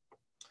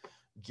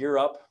 Gear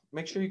up,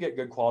 make sure you get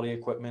good quality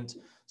equipment,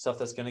 stuff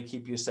that's going to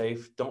keep you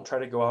safe. Don't try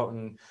to go out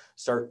and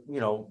start,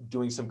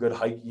 doing some good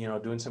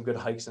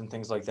hikes and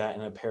things like that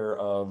in a pair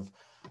of,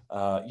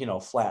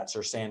 flats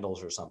or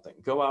sandals or something.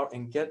 Go out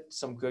and get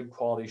some good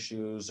quality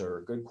shoes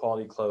or good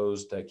quality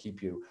clothes that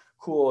keep you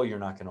cool. You're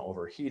not going to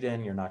overheat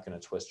in, you're not going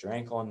to twist your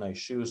ankle in nice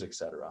shoes,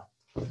 etc.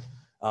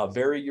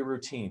 Vary your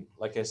routine.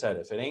 Like I said,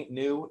 if it ain't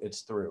new,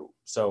 it's through.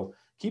 So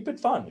keep it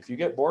fun. If you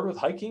get bored with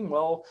hiking,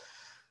 well,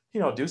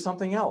 do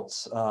something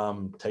else.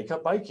 Take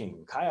up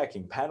biking,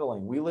 kayaking,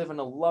 paddling. We live in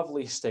a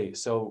lovely state.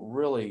 So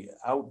really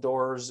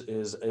outdoors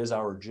is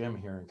our gym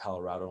here in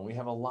Colorado. And we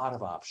have a lot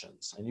of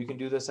options and you can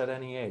do this at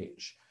any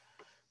age.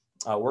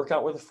 Work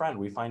out with a friend.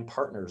 We find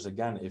partners.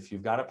 Again, if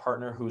you've got a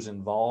partner who's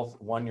involved,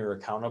 one, you're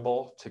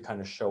accountable to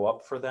kind of show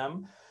up for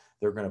them.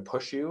 They're going to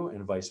push you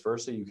and vice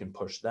versa. You can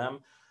push them.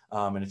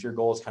 And if your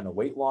goal is kind of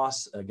weight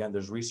loss, again,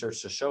 there's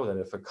research to show that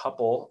if a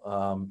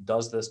couple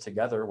does this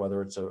together,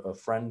 whether it's a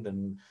friend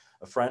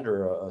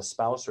or a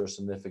spouse or a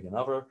significant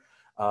other,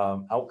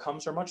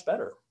 outcomes are much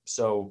better.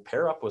 So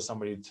pair up with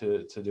somebody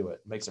to do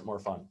it. Makes it more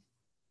fun.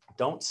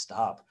 Don't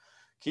stop.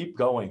 Keep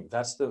going.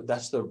 That's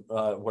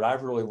what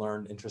I've really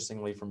learned,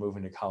 interestingly, from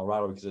moving to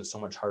Colorado, because it's so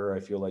much harder, I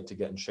feel like, to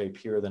get in shape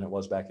here than it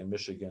was back in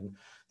Michigan.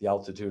 The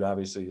altitude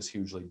obviously is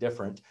hugely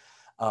different.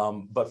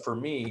 But for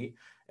me,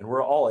 and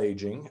we're all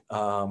aging,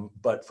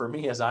 but for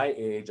me, as I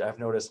age, I've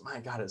noticed, my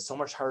God, it's so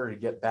much harder to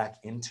get back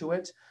into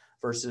it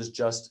versus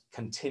just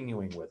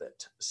continuing with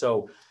it.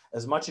 So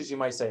as much as you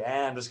might say,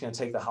 I'm just going to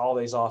take the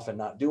holidays off and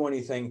not do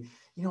anything,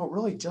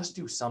 really just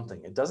do something.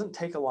 It doesn't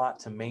take a lot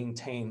to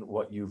maintain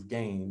what you've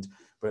gained,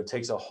 but it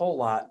takes a whole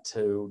lot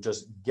to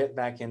just get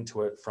back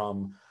into it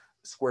from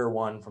square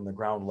one, from the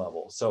ground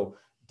level. So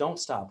don't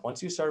stop.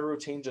 Once you start a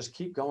routine, just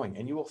keep going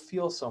and you will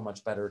feel so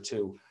much better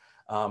too.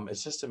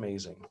 It's just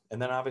amazing. And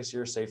then obviously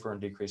you're safer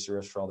and decrease your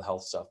risk for all the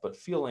health stuff, but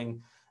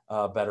feeling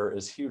better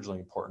is hugely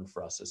important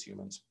for us as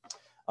humans.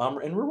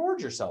 And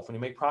reward yourself when you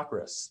make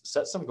progress.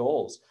 Set some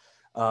goals.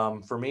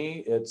 For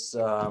me, it's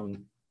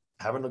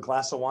having a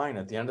glass of wine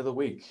at the end of the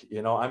week.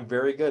 I'm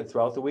very good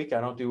throughout the week. I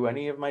don't do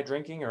any of my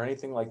drinking or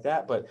anything like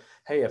that. But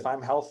hey, if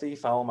I'm healthy,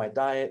 follow my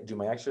diet, do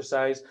my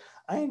exercise,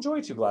 I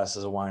enjoy 2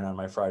 glasses of wine on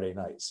my Friday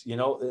nights,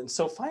 and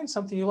so find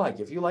something you like.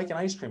 If you like an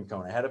ice cream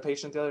cone, I had a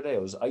patient the other day,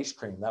 it was ice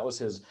cream. That was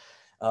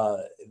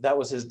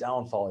his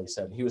downfall. He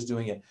said he was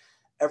doing it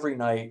every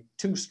night,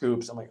 2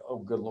 scoops. I'm like, oh,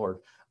 good Lord.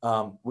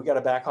 We got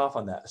to back off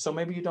on that. So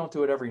maybe you don't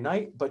do it every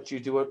night, but you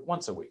do it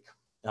once a week.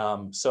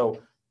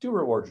 So do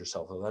reward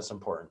yourself, though. That's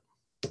important.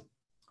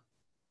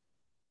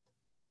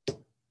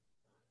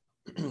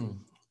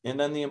 And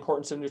then the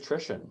importance of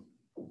nutrition.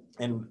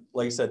 And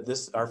like I said,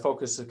 our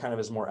focus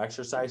is more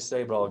exercise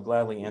today, but I'll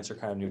gladly answer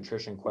kind of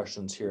nutrition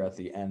questions here at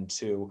the end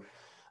too.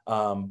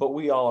 But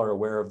we all are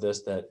aware of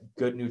this, that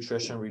good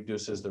nutrition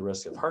reduces the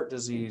risk of heart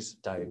disease,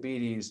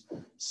 diabetes,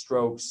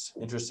 strokes,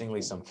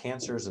 interestingly, some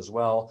cancers as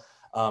well,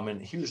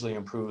 and hugely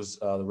improves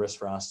the risk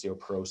for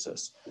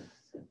osteoporosis.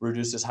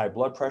 Reduces high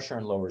blood pressure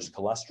and lowers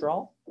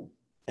cholesterol,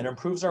 and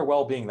improves our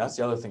well-being. That's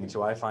the other thing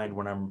too. I find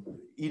when I'm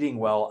eating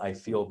well, I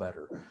feel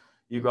better.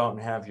 You go out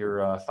and have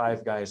your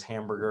Five Guys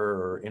hamburger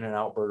or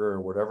In-N-Out burger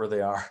or whatever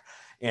they are.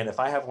 And if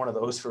I have one of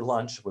those for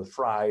lunch with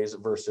fries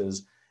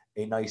versus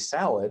a nice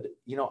salad,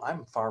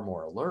 I'm far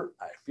more alert.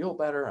 I feel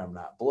better. I'm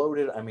not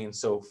bloated. I mean,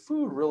 so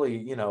food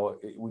really,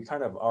 we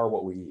kind of are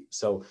what we eat.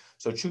 So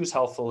choose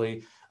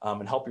healthfully,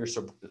 and help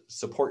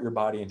support your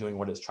body in doing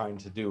what it's trying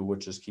to do,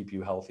 which is keep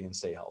you healthy and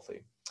stay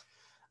healthy.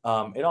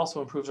 It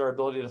also improves our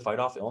ability to fight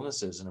off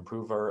illnesses and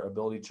improve our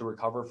ability to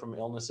recover from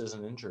illnesses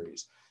and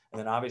injuries. And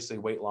then obviously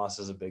weight loss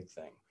is a big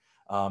thing.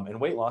 And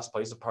weight loss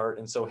plays a part.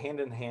 And so hand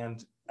in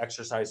hand,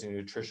 exercise and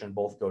nutrition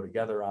both go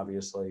together,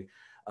 obviously.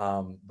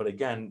 But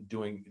again,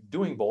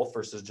 doing both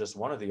versus just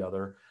one or the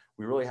other,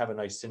 we really have a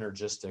nice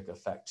synergistic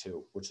effect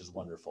too, which is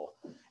wonderful.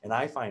 And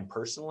I find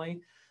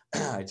personally,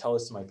 I tell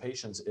this to my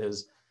patients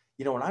is,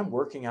 when I'm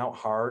working out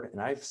hard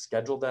and I've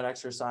scheduled that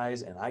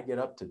exercise and I get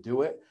up to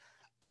do it,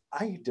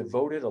 I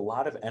devoted a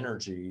lot of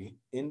energy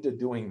into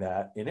doing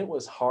that, and it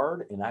was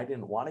hard and I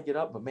didn't want to get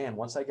up, but man,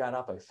 once I got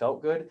up, I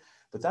felt good.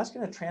 But that's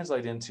going to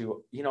translate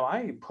into,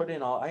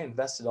 I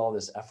invested all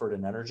this effort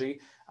and energy.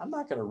 I'm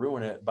not going to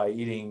ruin it by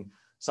eating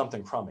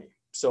something crummy.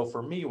 So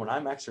for me, when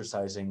I'm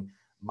exercising,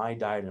 my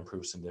diet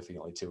improves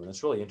significantly too. And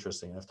it's really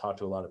interesting. I've talked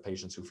to a lot of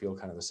patients who feel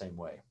kind of the same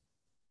way.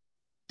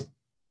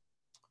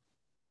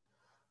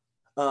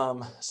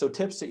 So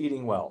tips to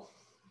eating well: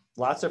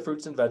 lots of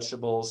fruits and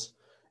vegetables.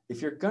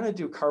 If you're going to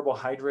do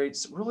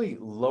carbohydrates, really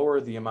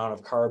lower the amount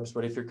of carbs.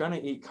 But if you're going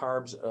to eat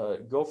carbs,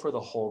 go for the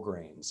whole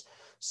grains.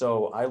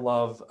 So I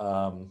love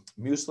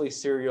muesli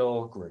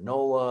cereal,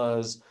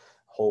 granolas,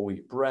 whole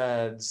wheat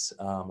breads.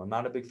 I'm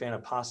not a big fan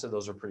of pasta.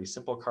 Those are pretty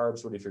simple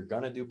carbs. But if you're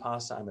going to do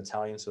pasta, I'm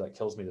Italian, so that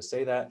kills me to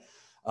say that.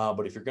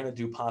 But if you're going to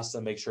do pasta,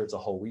 make sure it's a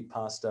whole wheat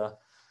pasta.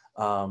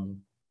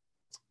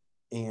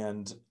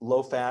 And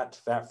low fat,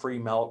 fat-free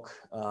milk,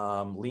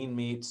 lean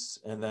meats,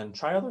 and then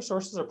try other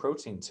sources of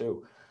protein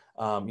too.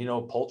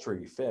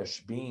 Poultry,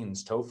 fish,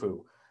 beans,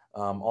 tofu,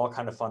 all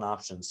kind of fun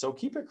options. So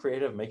keep it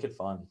creative, make it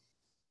fun.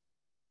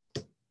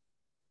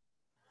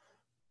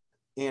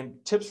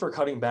 And tips for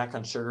cutting back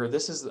on sugar.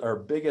 This is our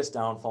biggest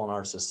downfall in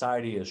our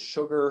society is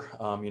sugar.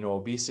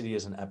 Obesity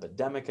is an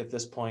epidemic at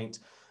this point.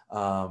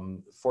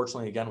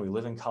 Fortunately, again, we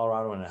live in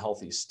Colorado in a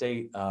healthy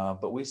state,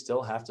 but we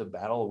still have to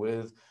battle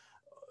with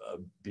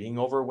being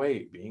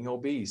overweight, being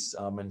obese.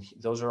 And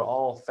those are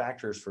all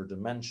factors for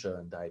dementia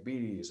and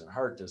diabetes and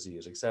heart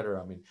disease, et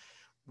cetera. I mean,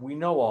 we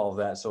know all of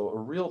that. So a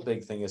real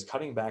big thing is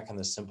cutting back on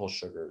the simple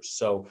sugars.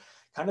 So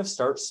kind of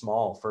start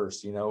small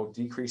first,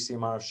 decrease the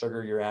amount of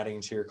sugar you're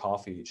adding to your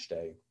coffee each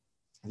day.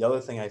 The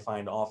other thing I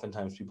find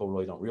oftentimes people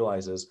really don't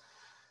realize is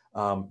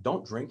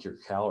don't drink your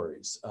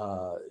calories.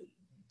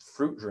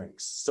 Fruit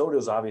drinks,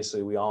 sodas,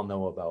 obviously we all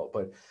know about,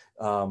 but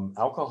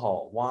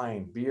alcohol,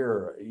 wine,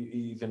 beer,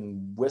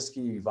 even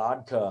whiskey,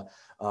 vodka,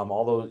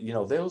 all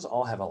those, those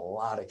all have a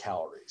lot of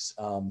calories.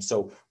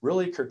 So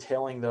really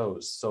curtailing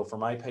those. So for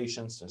my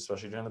patients,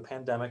 especially during the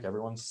pandemic,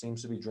 everyone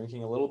seems to be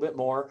drinking a little bit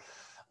more.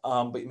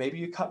 But maybe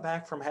you cut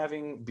back from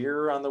having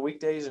beer on the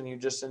weekdays and you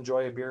just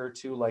enjoy a beer or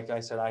two, like I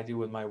said, I do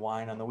with my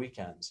wine on the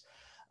weekends.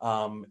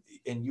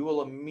 And you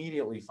will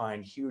immediately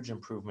find huge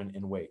improvement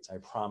in weight, I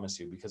promise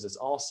you, because it's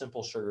all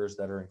simple sugars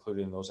that are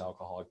included in those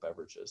alcoholic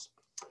beverages,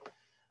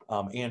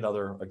 and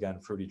other, again,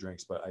 fruity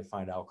drinks. But I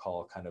find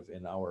alcohol kind of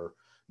in our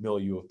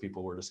milieu of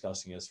people we're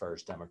discussing as far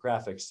as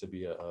demographics to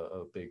be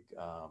a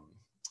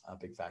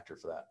big factor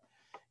for that.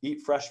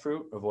 Eat fresh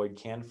fruit, avoid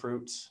canned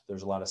fruits.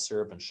 There's a lot of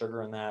syrup and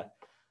sugar in that.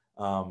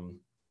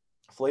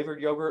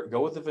 Flavored yogurt,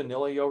 go with the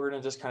vanilla yogurt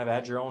and just kind of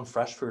add your own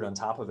fresh fruit on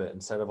top of it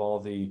instead of all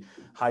the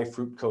high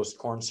fructose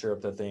corn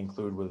syrup that they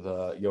include with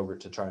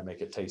yogurt to try and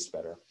make it taste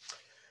better.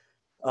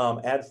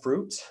 Add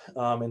fruit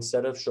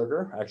instead of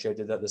sugar. Actually, I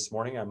did that this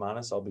morning. I'm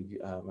honest,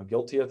 I'm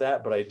guilty of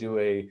that, but I do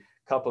a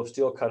cup of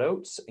steel cut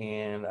oats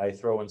and I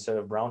throw, instead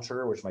of brown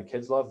sugar, which my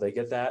kids love, they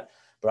get that,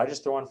 but I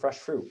just throw on fresh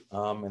fruit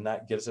and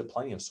that gives it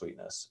plenty of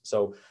sweetness.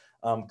 So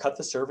cut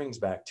the servings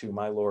back too,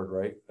 my Lord,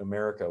 right?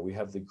 America, we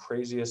have the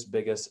craziest,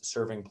 biggest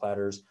serving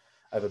platters.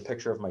 I have a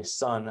picture of my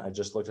son. I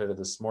just looked at it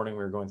this morning.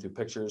 We were going through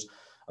pictures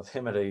of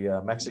him at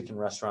a Mexican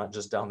restaurant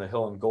just down the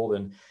hill in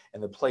Golden,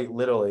 and the plate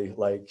literally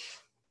like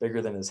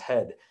bigger than his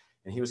head.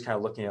 And he was kind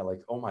of looking at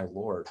like, oh my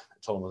Lord. I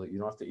told him, you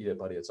don't have to eat it,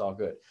 buddy. It's all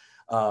good.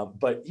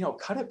 But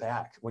cut it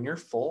back. When you're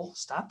full,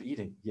 stop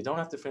eating. You don't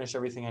have to finish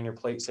everything on your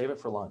plate. Save it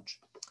for lunch.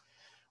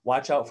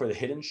 Watch out for the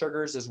hidden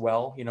sugars as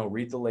well.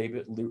 Read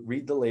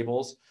the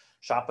labels.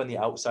 Shop on the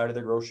outside of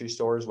the grocery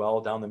store as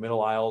well. Down the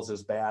middle aisles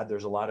is bad.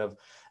 There's a lot of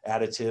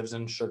additives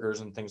and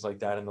sugars and things like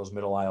that in those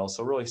middle aisles.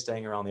 So really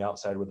staying around the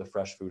outside with the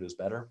fresh food is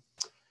better.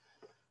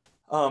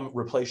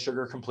 Replace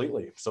sugar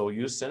completely. So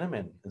use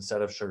cinnamon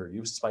instead of sugar.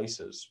 Use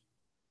spices.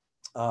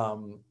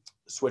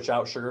 Switch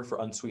out sugar for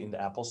unsweetened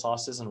apple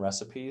sauces and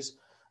recipes.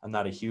 I'm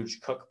not a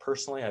huge cook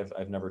personally.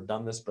 I've never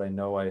done this, but I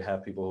know I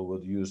have people who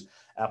would use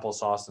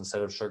applesauce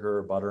instead of sugar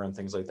or butter and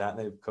things like that. And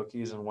they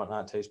cookies and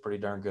whatnot taste pretty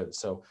darn good.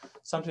 So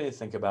something to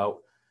think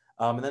about.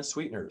 And then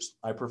sweeteners.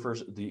 I prefer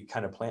the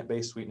kind of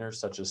plant-based sweeteners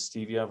such as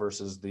stevia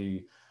versus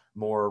the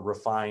more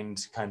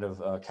refined kind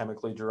of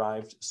chemically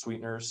derived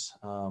sweeteners.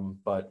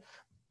 But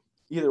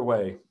either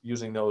way,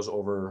 using those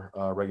over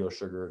regular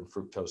sugar and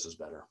fructose is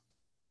better.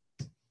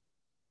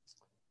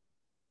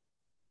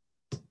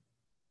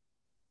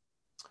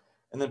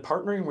 And then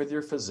partnering with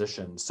your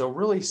physician. So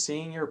really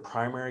seeing your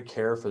primary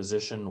care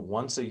physician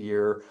once a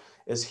year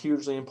is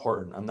hugely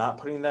important. I'm not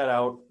putting that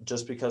out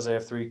just because I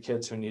have 3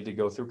 kids who need to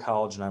go through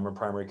college and I'm a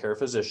primary care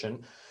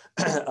physician.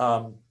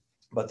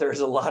 But there's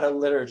a lot of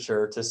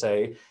literature to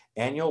say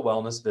annual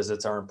wellness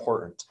visits are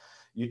important.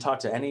 You talk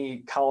to any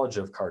college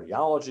of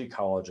cardiology,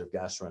 college of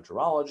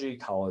gastroenterology,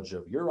 college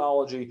of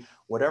urology,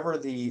 whatever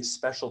the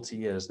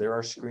specialty is, there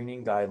are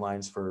screening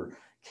guidelines for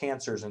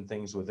cancers and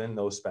things within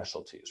those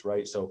specialties,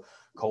 right? So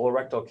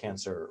colorectal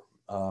cancer,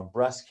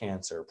 breast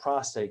cancer,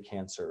 prostate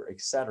cancer,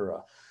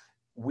 etc.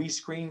 We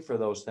screen for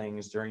those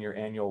things during your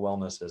annual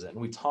wellness visit, and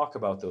we talk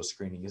about those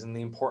screenings and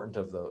the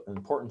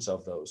importance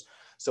of those.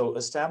 So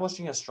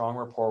establishing a strong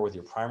rapport with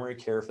your primary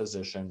care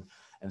physician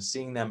and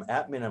seeing them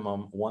at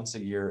minimum once a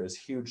year is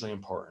hugely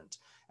important.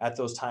 At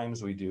those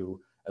times we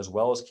do, as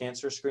well as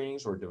cancer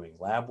screenings, we're doing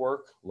lab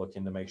work,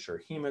 looking to make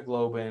sure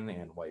hemoglobin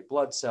and white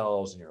blood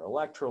cells and your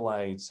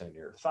electrolytes and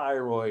your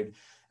thyroid,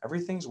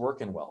 everything's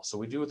working well. So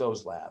we do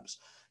those labs.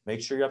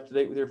 Make sure you're up to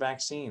date with your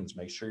vaccines.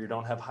 Make sure you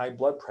don't have high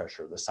blood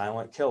pressure, the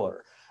silent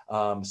killer.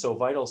 So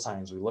vital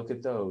signs, we look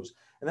at those.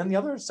 And then the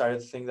other side of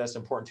the thing that's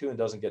important too and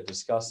doesn't get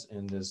discussed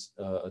in this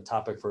a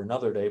topic for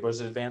another day, but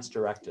is advanced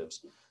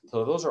directives.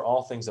 So those are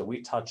all things that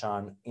we touch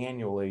on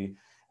annually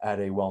at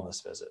a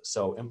wellness visit.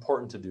 So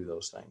important to do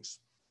those things.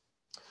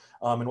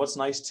 And what's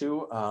nice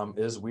too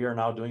is we are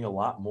now doing a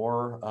lot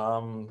more,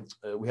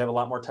 we have a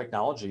lot more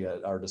technology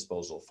at our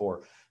disposal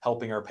for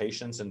helping our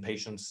patients and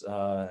patients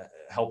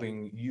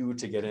helping you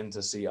to get in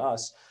to see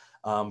us.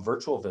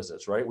 Virtual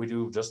visits, right? We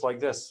do just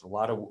like this, a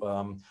lot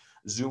of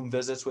Zoom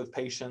visits with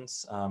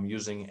patients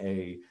using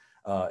a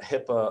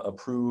HIPAA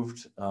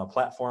approved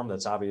platform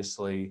that's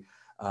obviously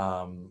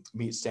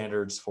meet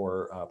standards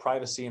for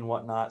privacy and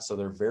whatnot. So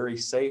they're very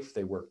safe.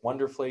 They work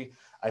wonderfully.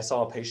 I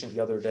saw a patient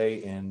the other day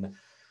in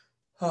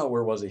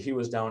where was it? He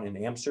was down in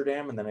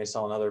Amsterdam, and then I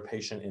saw another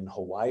patient in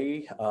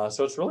Hawaii.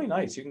 So it's really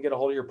nice. You can get a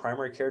hold of your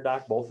primary care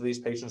doc. Both of these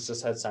patients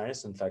just had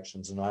sinus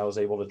infections, and I was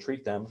able to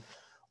treat them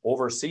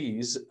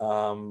overseas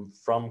from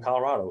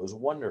Colorado. It was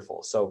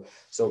wonderful. So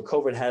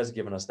COVID has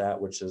given us that,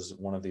 which is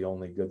one of the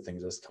only good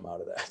things that's come out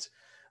of that.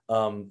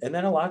 And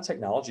then a lot of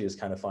technology is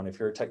kind of fun if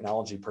you're a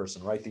technology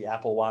person, right? The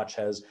Apple Watch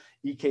has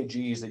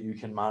EKGs that you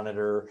can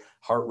monitor,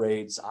 heart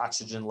rates,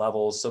 oxygen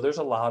levels. So there's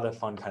a lot of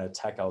fun kind of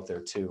tech out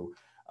there too.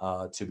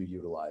 To be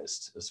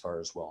utilized as far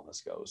as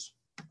wellness goes.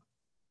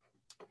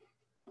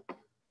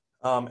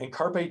 And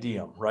carpe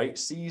diem, right?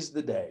 Seize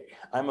the day.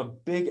 I'm a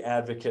big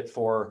advocate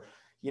for,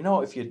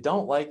 if you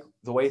don't like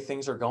the way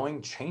things are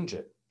going, change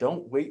it.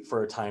 Don't wait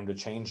for a time to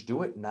change.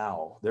 Do it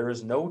now. There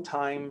is no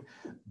time,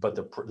 but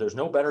there's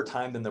no better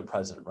time than the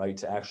present, right?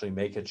 To actually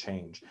make a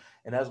change.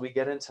 And as we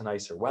get into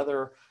nicer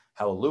weather,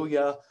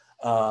 hallelujah.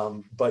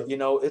 But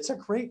it's a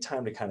great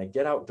time to kind of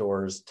get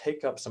outdoors,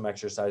 take up some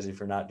exercise if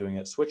you're not doing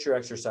it, switch your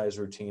exercise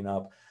routine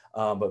up,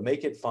 but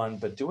make it fun,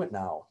 but do it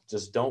now.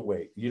 Just don't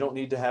wait. You don't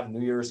need to have New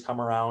Year's come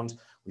around.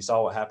 We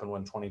saw what happened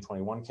when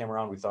 2021 came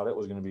around. We thought it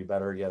was going to be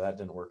better. Yeah, that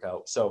didn't work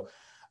out. So,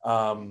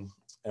 and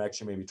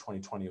actually maybe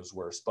 2020 was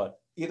worse, but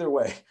either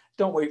way,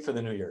 don't wait for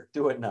the new year.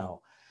 Do it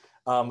now.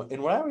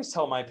 And what I always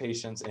tell my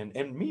patients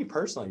and me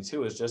personally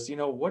too, is just,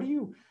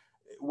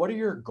 what are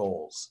your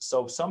goals?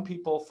 So some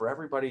people, for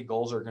everybody,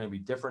 goals are going to be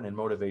different and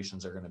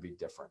motivations are going to be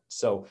different.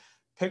 So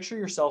picture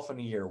yourself in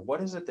a year.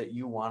 What is it that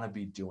you want to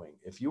be doing?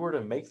 If you were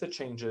to make the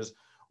changes,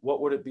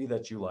 what would it be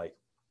that you like?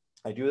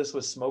 I do this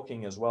with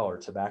smoking as well, or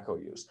tobacco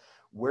use.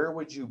 Where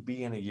would you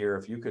be in a year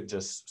if you could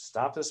just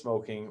stop the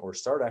smoking or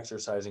start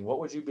exercising? What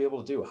would you be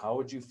able to do? How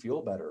would you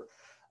feel better?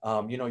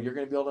 You're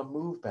going to be able to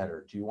move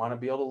better. Do you want to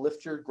be able to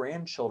lift your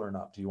grandchildren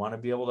up? Do you want to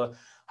be able to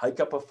hike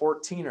up a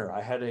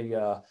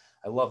 14er?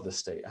 I love this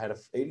state. I had an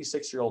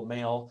 86-year-old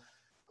male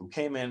who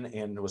came in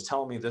and was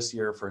telling me this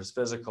year for his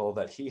physical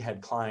that he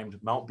had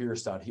climbed Mount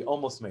Bierstadt. He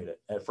almost made it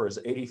for his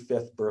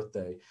 85th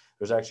birthday.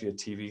 There's actually a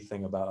TV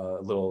thing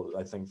about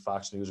I think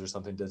Fox News or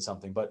something did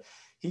something, but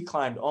he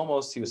climbed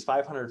he was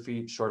 500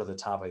 feet short of the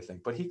top, I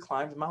think, but he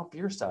climbed Mount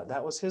Bierstadt.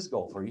 That was his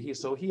goal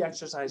so he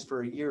exercised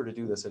for a year to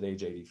do this at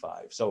age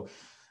 85. So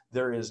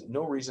there is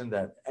no reason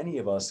that any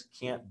of us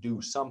can't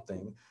do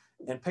something,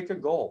 and pick a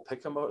goal,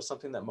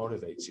 something that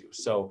motivates you.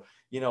 So,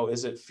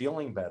 is it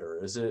feeling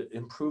better? Is it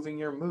improving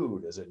your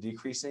mood? Is it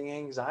decreasing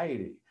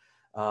anxiety?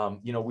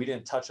 We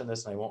didn't touch on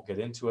this and I won't get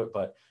into it,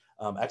 but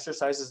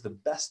exercise is the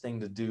best thing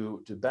to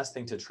do, the best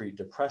thing to treat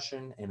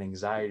depression and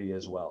anxiety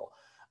as well.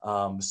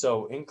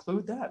 So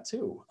include that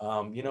too.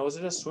 Is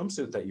it a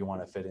swimsuit that you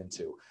want to fit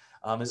into?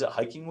 Is it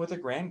hiking with the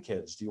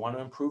grandkids? Do you want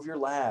to improve your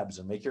labs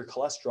and make your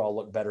cholesterol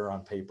look better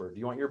on paper? Do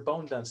you want your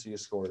bone density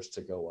scores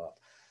to go up?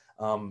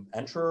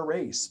 Enter a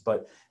race,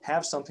 but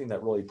have something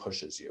that really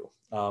pushes you.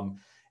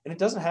 And it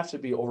doesn't have to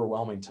be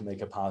overwhelming to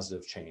make a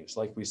positive change.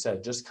 Like we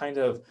said, just kind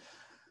of,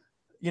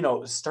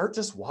 start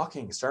just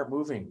walking, start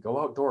moving,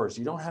 go outdoors.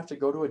 You don't have to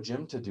go to a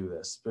gym to do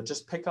this, but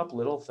just pick up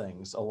little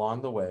things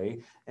along the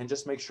way and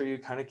just make sure you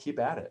kind of keep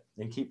at it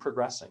and keep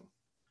progressing.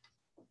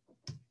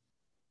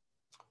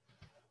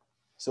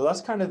 So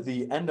that's kind of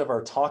the end of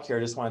our talk here. I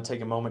just want to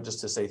take a moment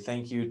just to say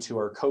thank you to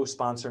our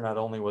co-sponsor. Not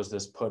only was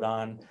this put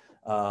on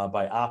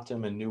by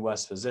Optum and New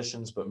West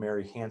Physicians, but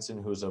Mary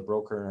Hansen, who's a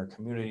broker in our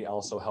community,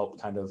 also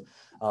helped kind of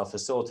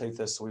facilitate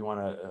this. So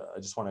I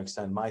just want to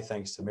extend my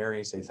thanks to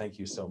Mary, say thank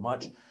you so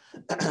much.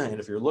 And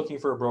if you're looking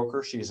for a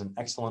broker, she's an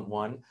excellent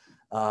one.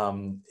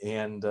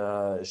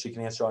 She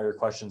can answer all your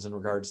questions in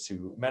regards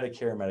to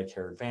Medicare,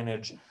 Medicare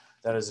Advantage.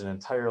 That is an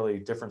entirely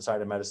different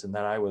side of medicine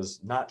that I was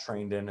not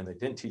trained in, and they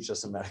didn't teach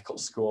us in medical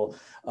school.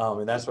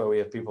 And that's why we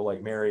have people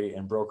like Mary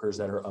and brokers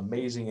that are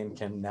amazing and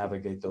can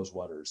navigate those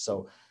waters.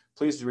 So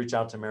please do reach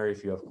out to Mary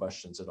if you have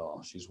questions at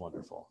all. She's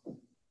wonderful.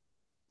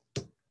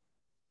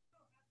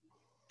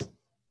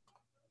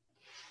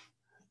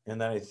 And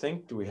then I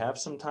think, do we have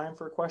some time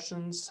for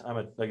questions?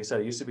 Like I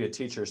said, I used to be a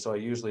teacher, so I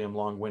usually am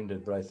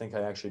long-winded, but I think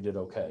I actually did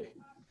okay.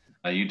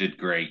 You did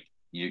great.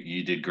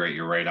 You did great.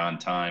 You're right on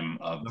time.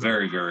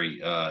 Very,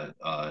 very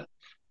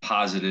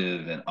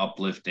positive and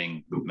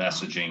uplifting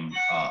messaging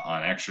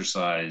on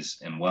exercise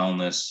and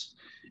wellness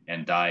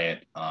and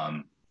diet.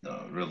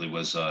 Really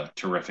was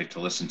terrific to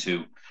listen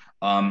to.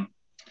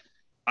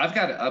 I've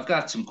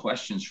got some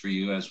questions for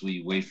you as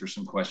we wait for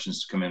some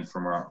questions to come in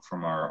from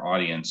our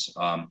audience.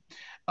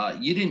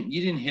 You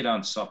didn't hit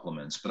on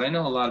supplements, but I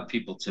know a lot of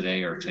people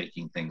today are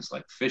taking things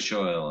like fish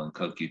oil and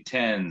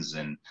CoQ10s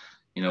and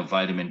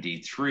vitamin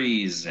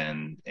D3s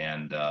and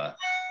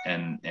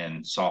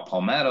saw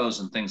palmettos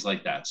and things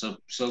like that. So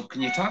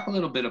can you talk a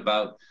little bit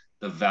about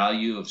the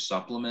value of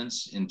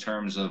supplements in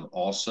terms of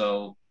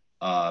also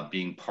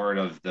being part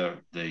of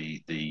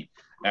the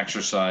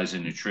exercise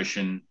and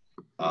nutrition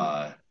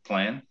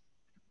plan?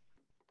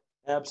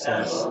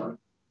 Absolutely.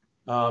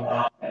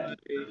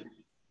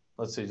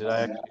 Let's see, did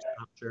I actually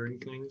stop sharing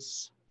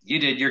things? You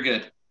did, you're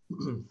good.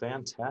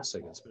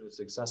 Fantastic. It's been a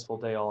successful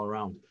day all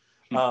around.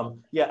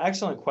 Yeah,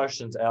 excellent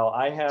questions, Al.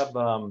 I have,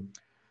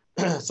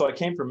 so I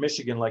came from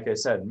Michigan, like I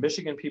said.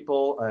 Michigan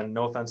people, and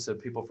no offense to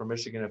people from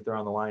Michigan if they're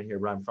on the line here,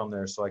 but I'm from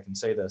there, so I can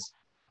say this.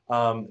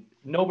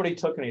 Nobody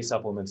took any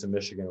supplements in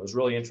Michigan. It was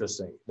really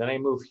interesting. Then I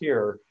moved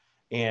here,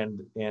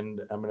 and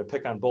I'm going to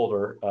pick on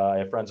Boulder. I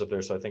have friends up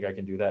there, so I think I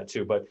can do that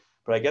too. But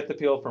I get the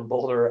people from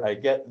Boulder. I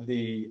get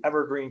the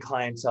Evergreen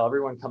clientele.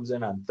 Everyone comes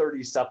in on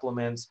 30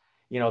 supplements.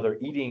 They're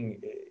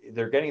getting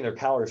their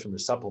calories from their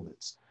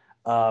supplements.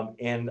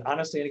 And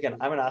honestly, and again,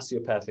 I'm an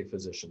osteopathic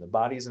physician. The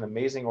body is an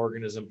amazing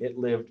organism. It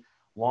lived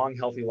long,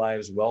 healthy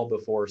lives well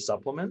before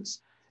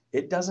supplements.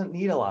 It doesn't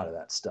need a lot of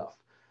that stuff.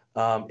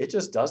 It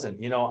just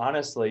doesn't,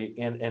 honestly,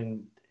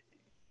 and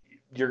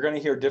you're going to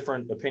hear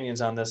different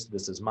opinions on this.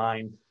 This is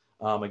mine.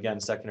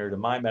 Again, secondary to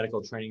my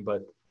medical training,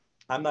 but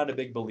I'm not a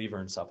big believer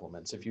in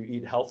supplements. If you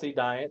eat healthy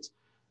diets,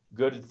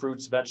 good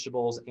fruits,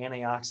 vegetables,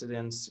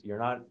 antioxidants, you're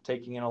not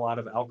taking in a lot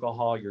of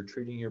alcohol, you're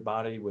treating your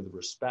body with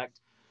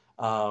respect.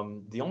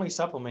 The only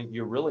supplement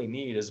you really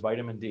need is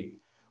vitamin D.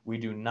 We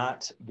do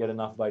not get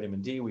enough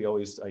vitamin D.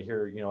 I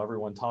hear,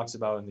 everyone talks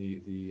about, and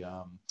the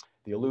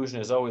illusion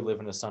is, oh, we live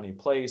in a sunny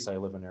place. I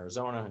live in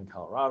Arizona and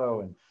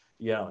Colorado, and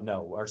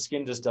no, our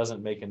skin just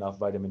doesn't make enough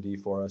vitamin D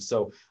for us.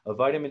 So a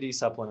vitamin D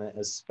supplement,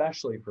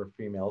 especially for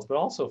females, but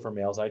also for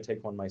males, I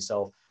take one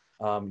myself.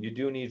 You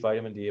do need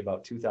vitamin D,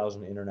 about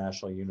 2,000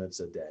 international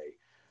units a day.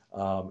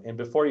 And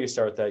before you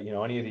start that,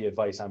 any of the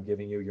advice I'm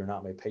giving you, you're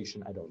not my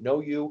patient. I don't know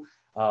you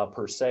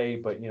per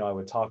se, but, I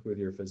would talk with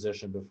your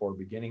physician before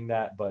beginning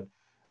that. But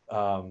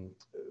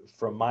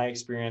from my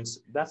experience,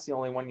 that's the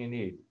only one you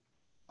need.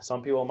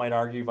 Some people might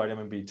argue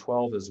vitamin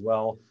B12 as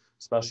well,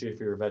 especially if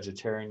you're a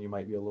vegetarian, you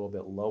might be a little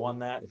bit low on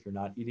that. If you're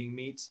not eating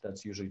meats,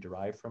 that's usually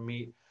derived from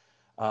meat.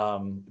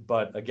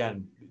 But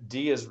again,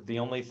 D is the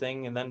only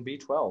thing, and then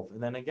B12.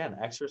 And then again,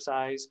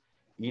 exercise,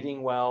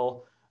 eating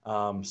well,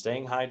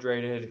 staying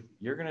hydrated,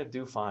 you're going to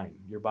do fine.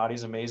 Your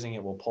body's amazing.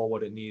 It will pull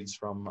what it needs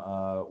from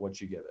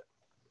what you give it.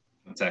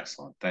 That's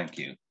excellent. Thank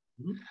you.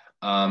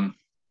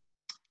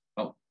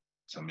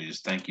 Somebody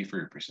just thank you for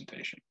your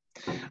presentation.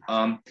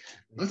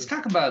 Let's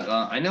talk about,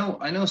 I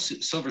know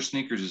Silver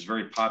Sneakers is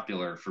very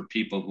popular for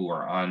people who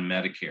are on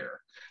Medicare.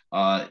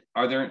 Are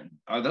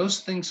those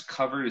things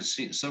covered? Is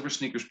Silver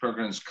Sneakers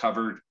programs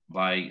covered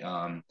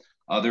by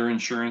other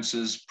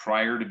insurances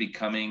prior to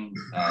becoming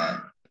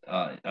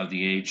of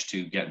the age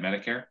to get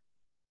Medicare?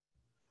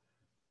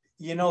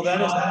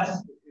 That is,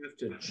 you have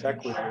to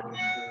check with your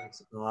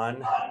insurance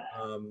on.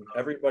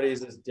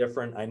 Everybody's is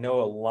different. I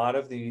know a lot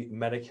of the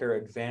Medicare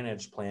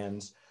Advantage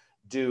plans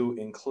do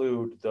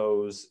include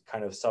those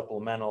kind of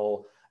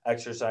supplemental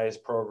exercise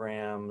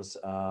programs,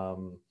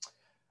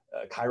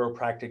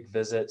 chiropractic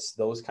visits,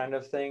 those kind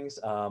of things.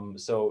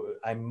 So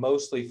I'm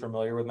mostly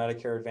familiar with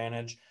Medicare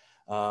Advantage,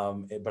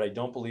 but I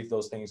don't believe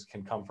those things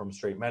can come from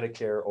straight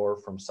Medicare or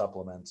from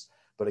supplements.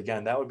 But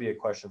again, that would be a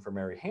question for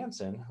Mary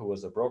Hansen, who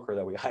was a broker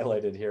that we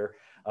highlighted here.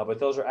 But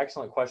those are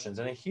excellent questions,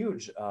 and a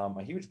huge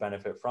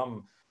benefit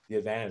from the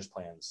Advantage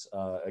plans.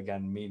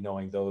 Again, me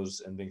knowing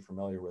those and being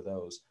familiar with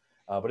those.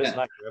 But it's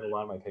nice. I have a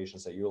lot of my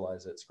patients that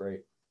utilize it. It's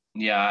great.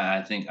 Yeah,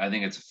 I think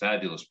it's a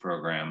fabulous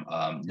program.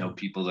 Know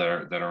people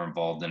that are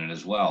involved in it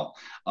as well.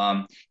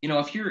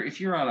 If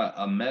you're on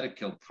a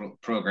medical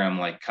program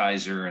like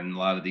Kaiser and a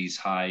lot of these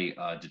high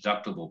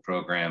deductible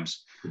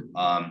programs,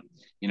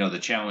 the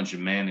challenge of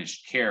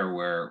managed care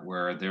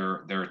where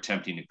they're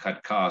attempting to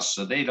cut costs,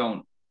 so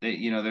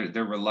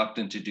they're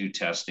reluctant to do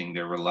testing,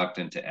 they're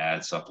reluctant to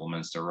add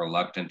supplements, they're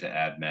reluctant to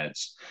add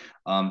meds.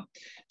 Um,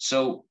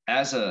 so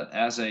as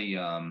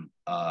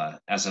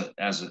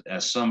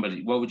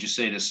somebody, what would you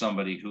say to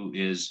somebody who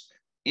is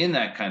in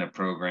that kind of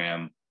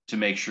program to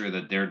make sure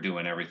that they're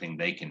doing everything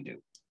they can do?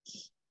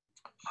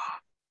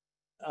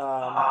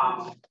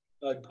 Um,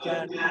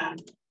 Again,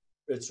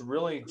 it's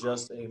really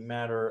just a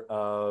matter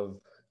of,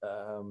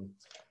 um,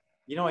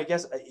 I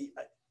guess,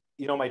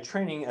 my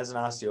training as an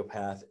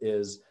osteopath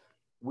is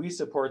we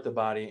support the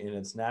body in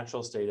its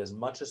natural state as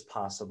much as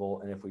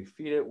possible. And if we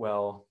feed it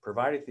well,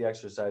 provide it the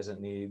exercise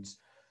it needs,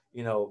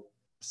 you know,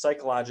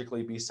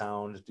 psychologically be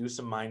sound, do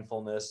some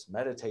mindfulness,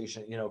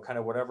 meditation, kind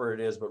of whatever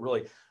it is, but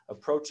really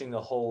approaching the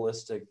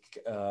holistic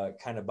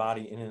kind of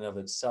body in and of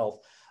itself.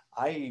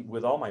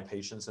 With all my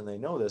patients, and they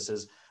know this,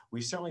 is we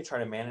certainly try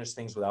to manage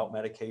things without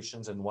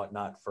medications and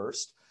whatnot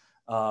first.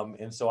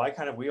 And so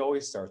we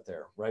always start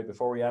there, right?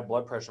 Before we add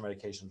blood pressure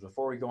medications,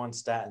 before we go on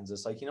statins,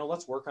 it's like,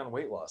 let's work on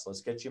weight loss.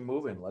 Let's get you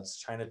moving. Let's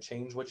try to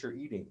change what you're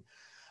eating.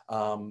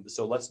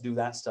 So let's do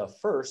that stuff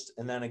first.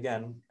 And then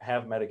again,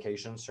 have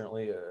medications,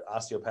 certainly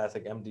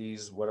osteopathic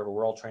MDs, whatever,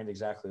 we're all trained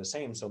exactly the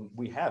same. So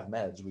we have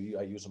meds,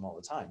 I use them all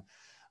the time.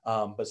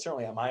 But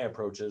certainly my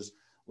approach is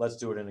let's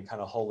do it in a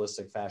kind of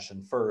holistic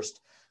fashion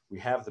first. We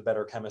have the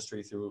better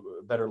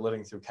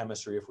living through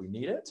chemistry if we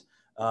need it.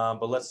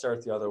 But let's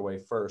start the other way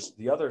first.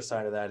 The other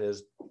side of that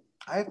is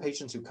I have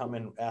patients who come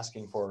in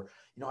asking for,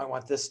 I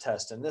want this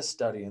test and this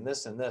study and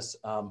this and this.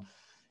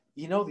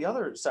 The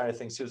other side of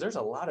things too is there's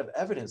a lot of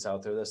evidence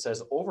out there that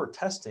says over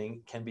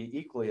testing can be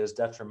equally as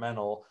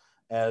detrimental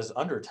as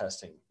under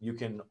testing. You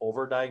can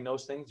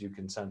overdiagnose things. You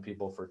can send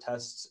people for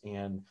tests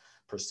and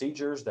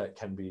procedures that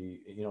can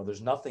be,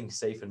 there's nothing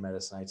safe in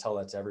medicine. I tell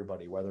that to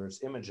everybody, whether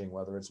it's imaging,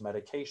 whether it's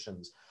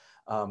medications.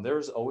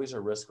 There's always a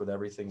risk with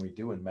everything we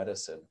do in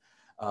medicine.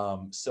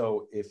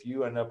 So if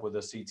you end up with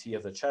a CT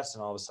of the chest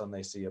and all of a sudden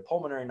they see a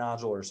pulmonary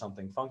nodule or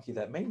something funky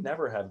that may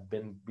never have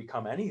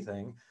become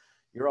anything,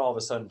 you're all of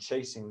a sudden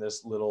chasing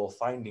this little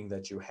finding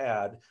that you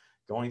had,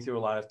 going through a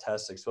lot of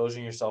tests,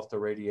 exposing yourself to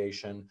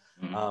radiation.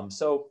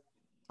 So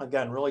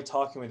again, really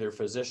talking with your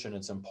physician,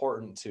 it's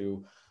important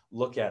to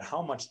look at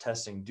how much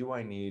testing do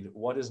I need,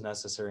 what is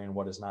necessary and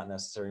what is not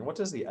necessary, and what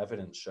does the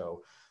evidence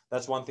show.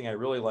 That's one thing I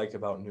really like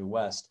about New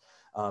West.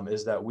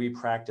 Is that we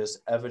practice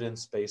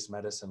evidence-based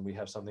medicine. We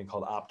have something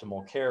called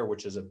optimal care,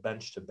 which is a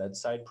bench to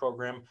bedside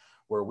program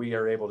where we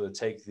are able to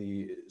take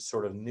the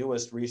sort of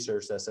newest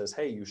research that says,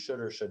 hey, you should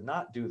or should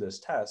not do this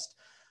test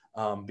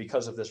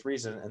because of this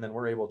reason. And then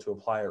we're able to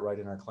apply it right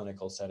in our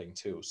clinical setting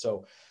too.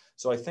 So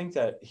I think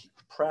that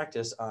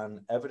practice on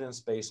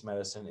evidence-based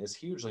medicine is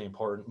hugely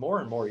important, more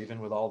and more, even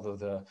with all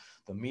the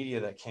media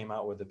that came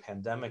out with the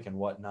pandemic and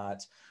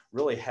whatnot,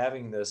 really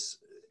having this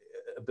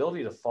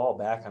ability to fall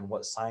back on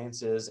what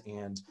science is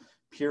and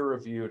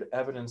peer-reviewed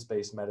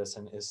evidence-based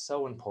medicine is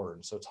so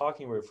important. So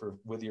talking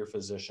with your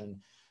physician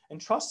and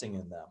trusting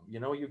in them,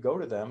 you go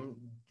to them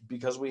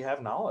because we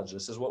have knowledge.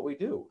 This is what we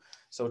do.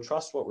 So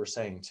trust what we're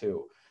saying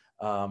too.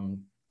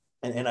 And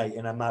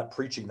I'm not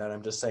preaching that.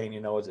 I'm just saying,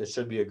 it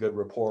should be a good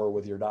rapport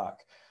with your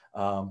doc.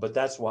 But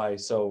that's why.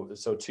 So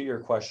to your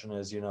question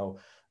is, do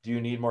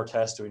you need more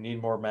tests? Do we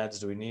need more meds?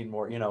 Do we need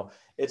more?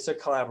 It's a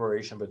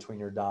collaboration between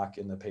your doc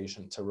and the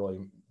patient to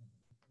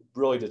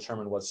really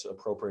determine what's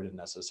appropriate and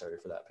necessary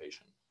for that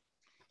patient.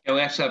 Yeah, we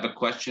actually have a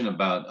question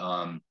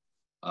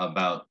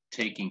about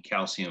taking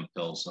calcium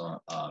pills.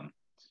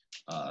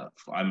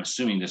 I'm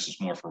assuming this is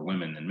more for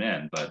women than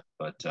men, but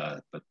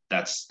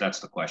that's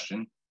the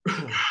question.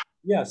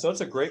 Yeah, so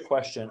it's a great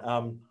question.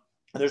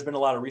 There's been a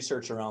lot of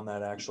research around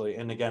that actually.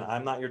 And again,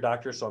 I'm not your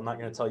doctor, so I'm not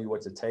going to tell you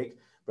what to take,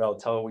 but I'll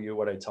tell you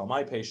what I tell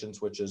my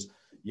patients, which is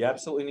you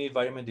absolutely need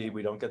vitamin D.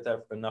 We don't get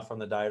that enough from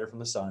the diet or from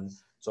the sun.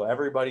 So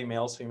everybody,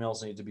 males,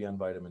 females, need to be on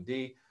vitamin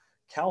D.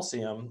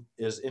 Calcium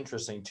is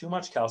interesting. Too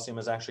much calcium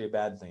is actually a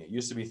bad thing. It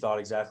used to be thought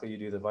exactly you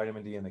do the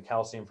vitamin D and the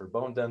calcium for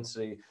bone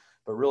density,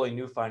 but really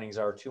new findings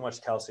are too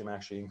much calcium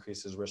actually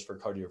increases risk for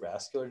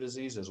cardiovascular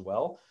disease as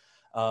well.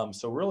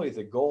 So really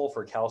the goal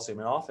for calcium,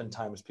 and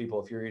oftentimes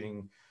people, if you're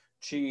eating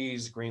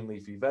cheese, green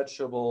leafy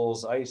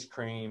vegetables, ice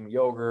cream,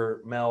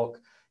 yogurt,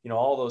 milk,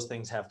 all those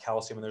things have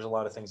calcium, and there's a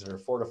lot of things that are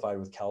fortified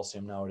with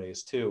calcium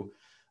nowadays too.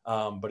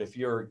 But if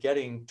you're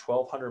getting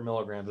 1,200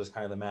 milligrams is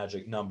kind of the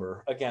magic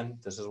number. Again,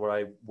 this is what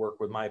I work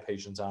with my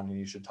patients on, and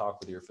you should talk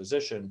with your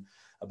physician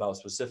about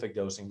specific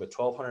dosing, but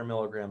 1,200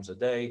 milligrams a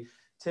day,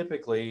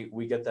 typically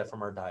we get that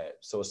from our diet.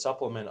 So a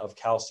supplement of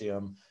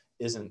calcium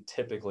isn't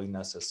typically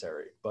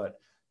necessary, but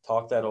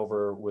talk that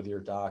over with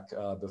your doc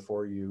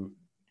before you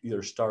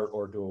either start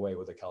or do away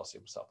with a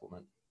calcium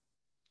supplement.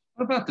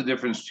 What about the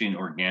difference between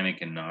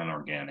organic and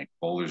non-organic?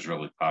 Boulder's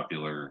really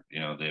popular. They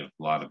have a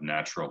lot of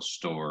natural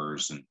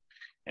stores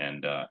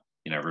and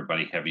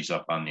everybody heavies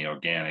up on the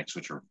organics,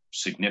 which are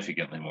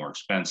significantly more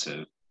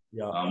expensive.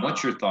 Yeah.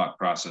 What's your thought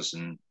process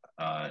and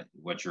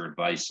what's your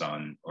advice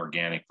on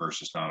organic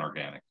versus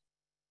non-organic?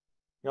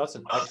 That's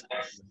an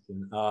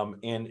excellent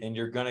question. And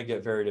you're going to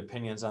get varied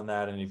opinions on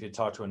that. And if you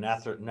talk to a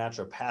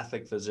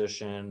naturopathic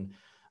physician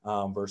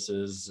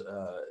versus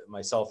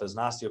myself as an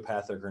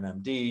osteopathic or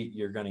an MD,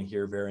 you're going to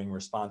hear varying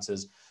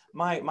responses.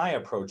 My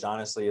approach,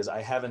 honestly, is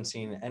I haven't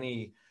seen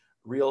any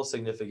real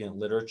significant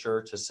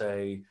literature to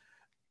say,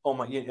 oh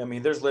my, I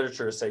mean, there's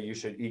literature to say you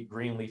should eat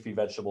green leafy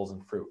vegetables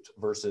and fruit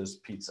versus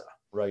pizza,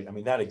 right? I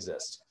mean, that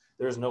exists.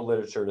 There's no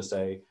literature to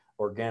say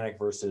organic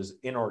versus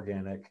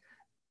inorganic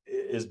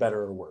is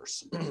better or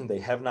worse. They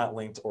have not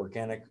linked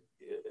organic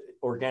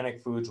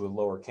foods with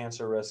lower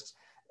cancer risks.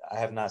 I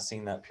have not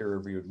seen that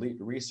peer-reviewed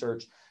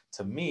research.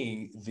 To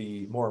me,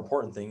 the more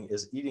important thing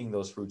is eating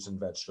those fruits and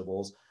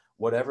vegetables,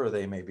 whatever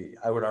they may be.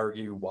 I would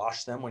argue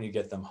wash them when you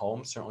get them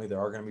home. Certainly there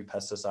are going to be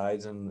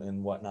pesticides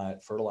and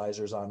whatnot,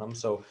 fertilizers on them.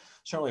 So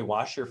certainly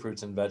wash your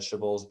fruits and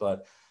vegetables.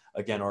 But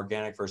again,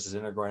 organic versus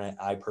inorganic,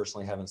 I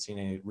personally haven't seen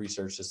any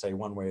research to say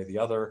one way or the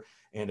other.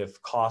 And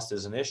if cost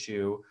is an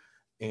issue,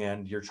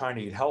 and you're trying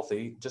to eat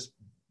healthy, just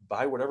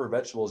buy whatever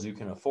vegetables you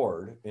can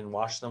afford and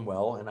wash them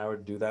well. And I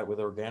would do that with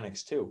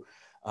organics too.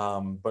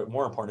 But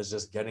more important is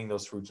just getting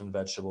those fruits and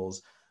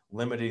vegetables,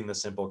 limiting the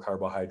simple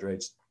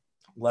carbohydrates.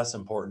 Less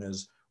important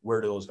is where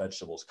do those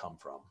vegetables come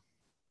from?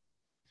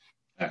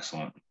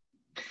 Excellent.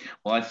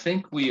 Well, I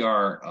think we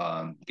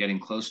are getting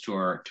close to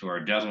our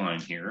deadline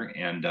here,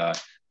 and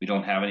we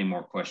don't have any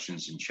more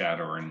questions in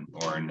chat or in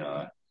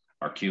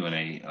our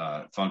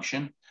Q&A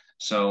function.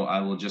 So I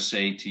will just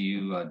say to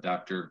you,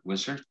 Dr.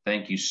 Wisser,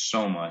 thank you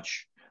so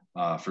much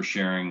for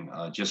sharing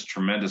just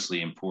tremendously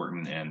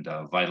important and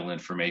vital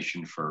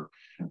information for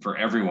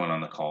everyone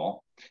on the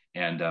call.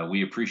 And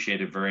we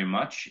appreciate it very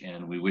much,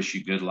 and we wish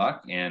you good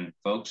luck. And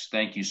folks,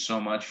 thank you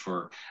so much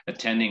for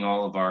attending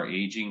all of our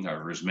aging,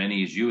 or as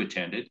many as you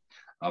attended,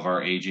 of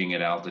our Aging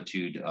at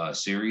Altitude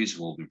series.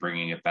 We'll be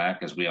bringing it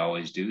back as we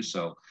always do.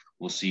 So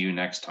we'll see you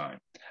next time.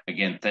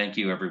 Again, thank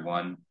you,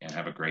 everyone, and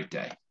have a great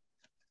day.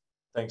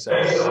 Thanks,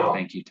 Ed.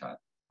 Thank you, Todd.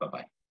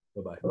 Bye-bye.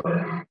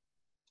 Bye-bye.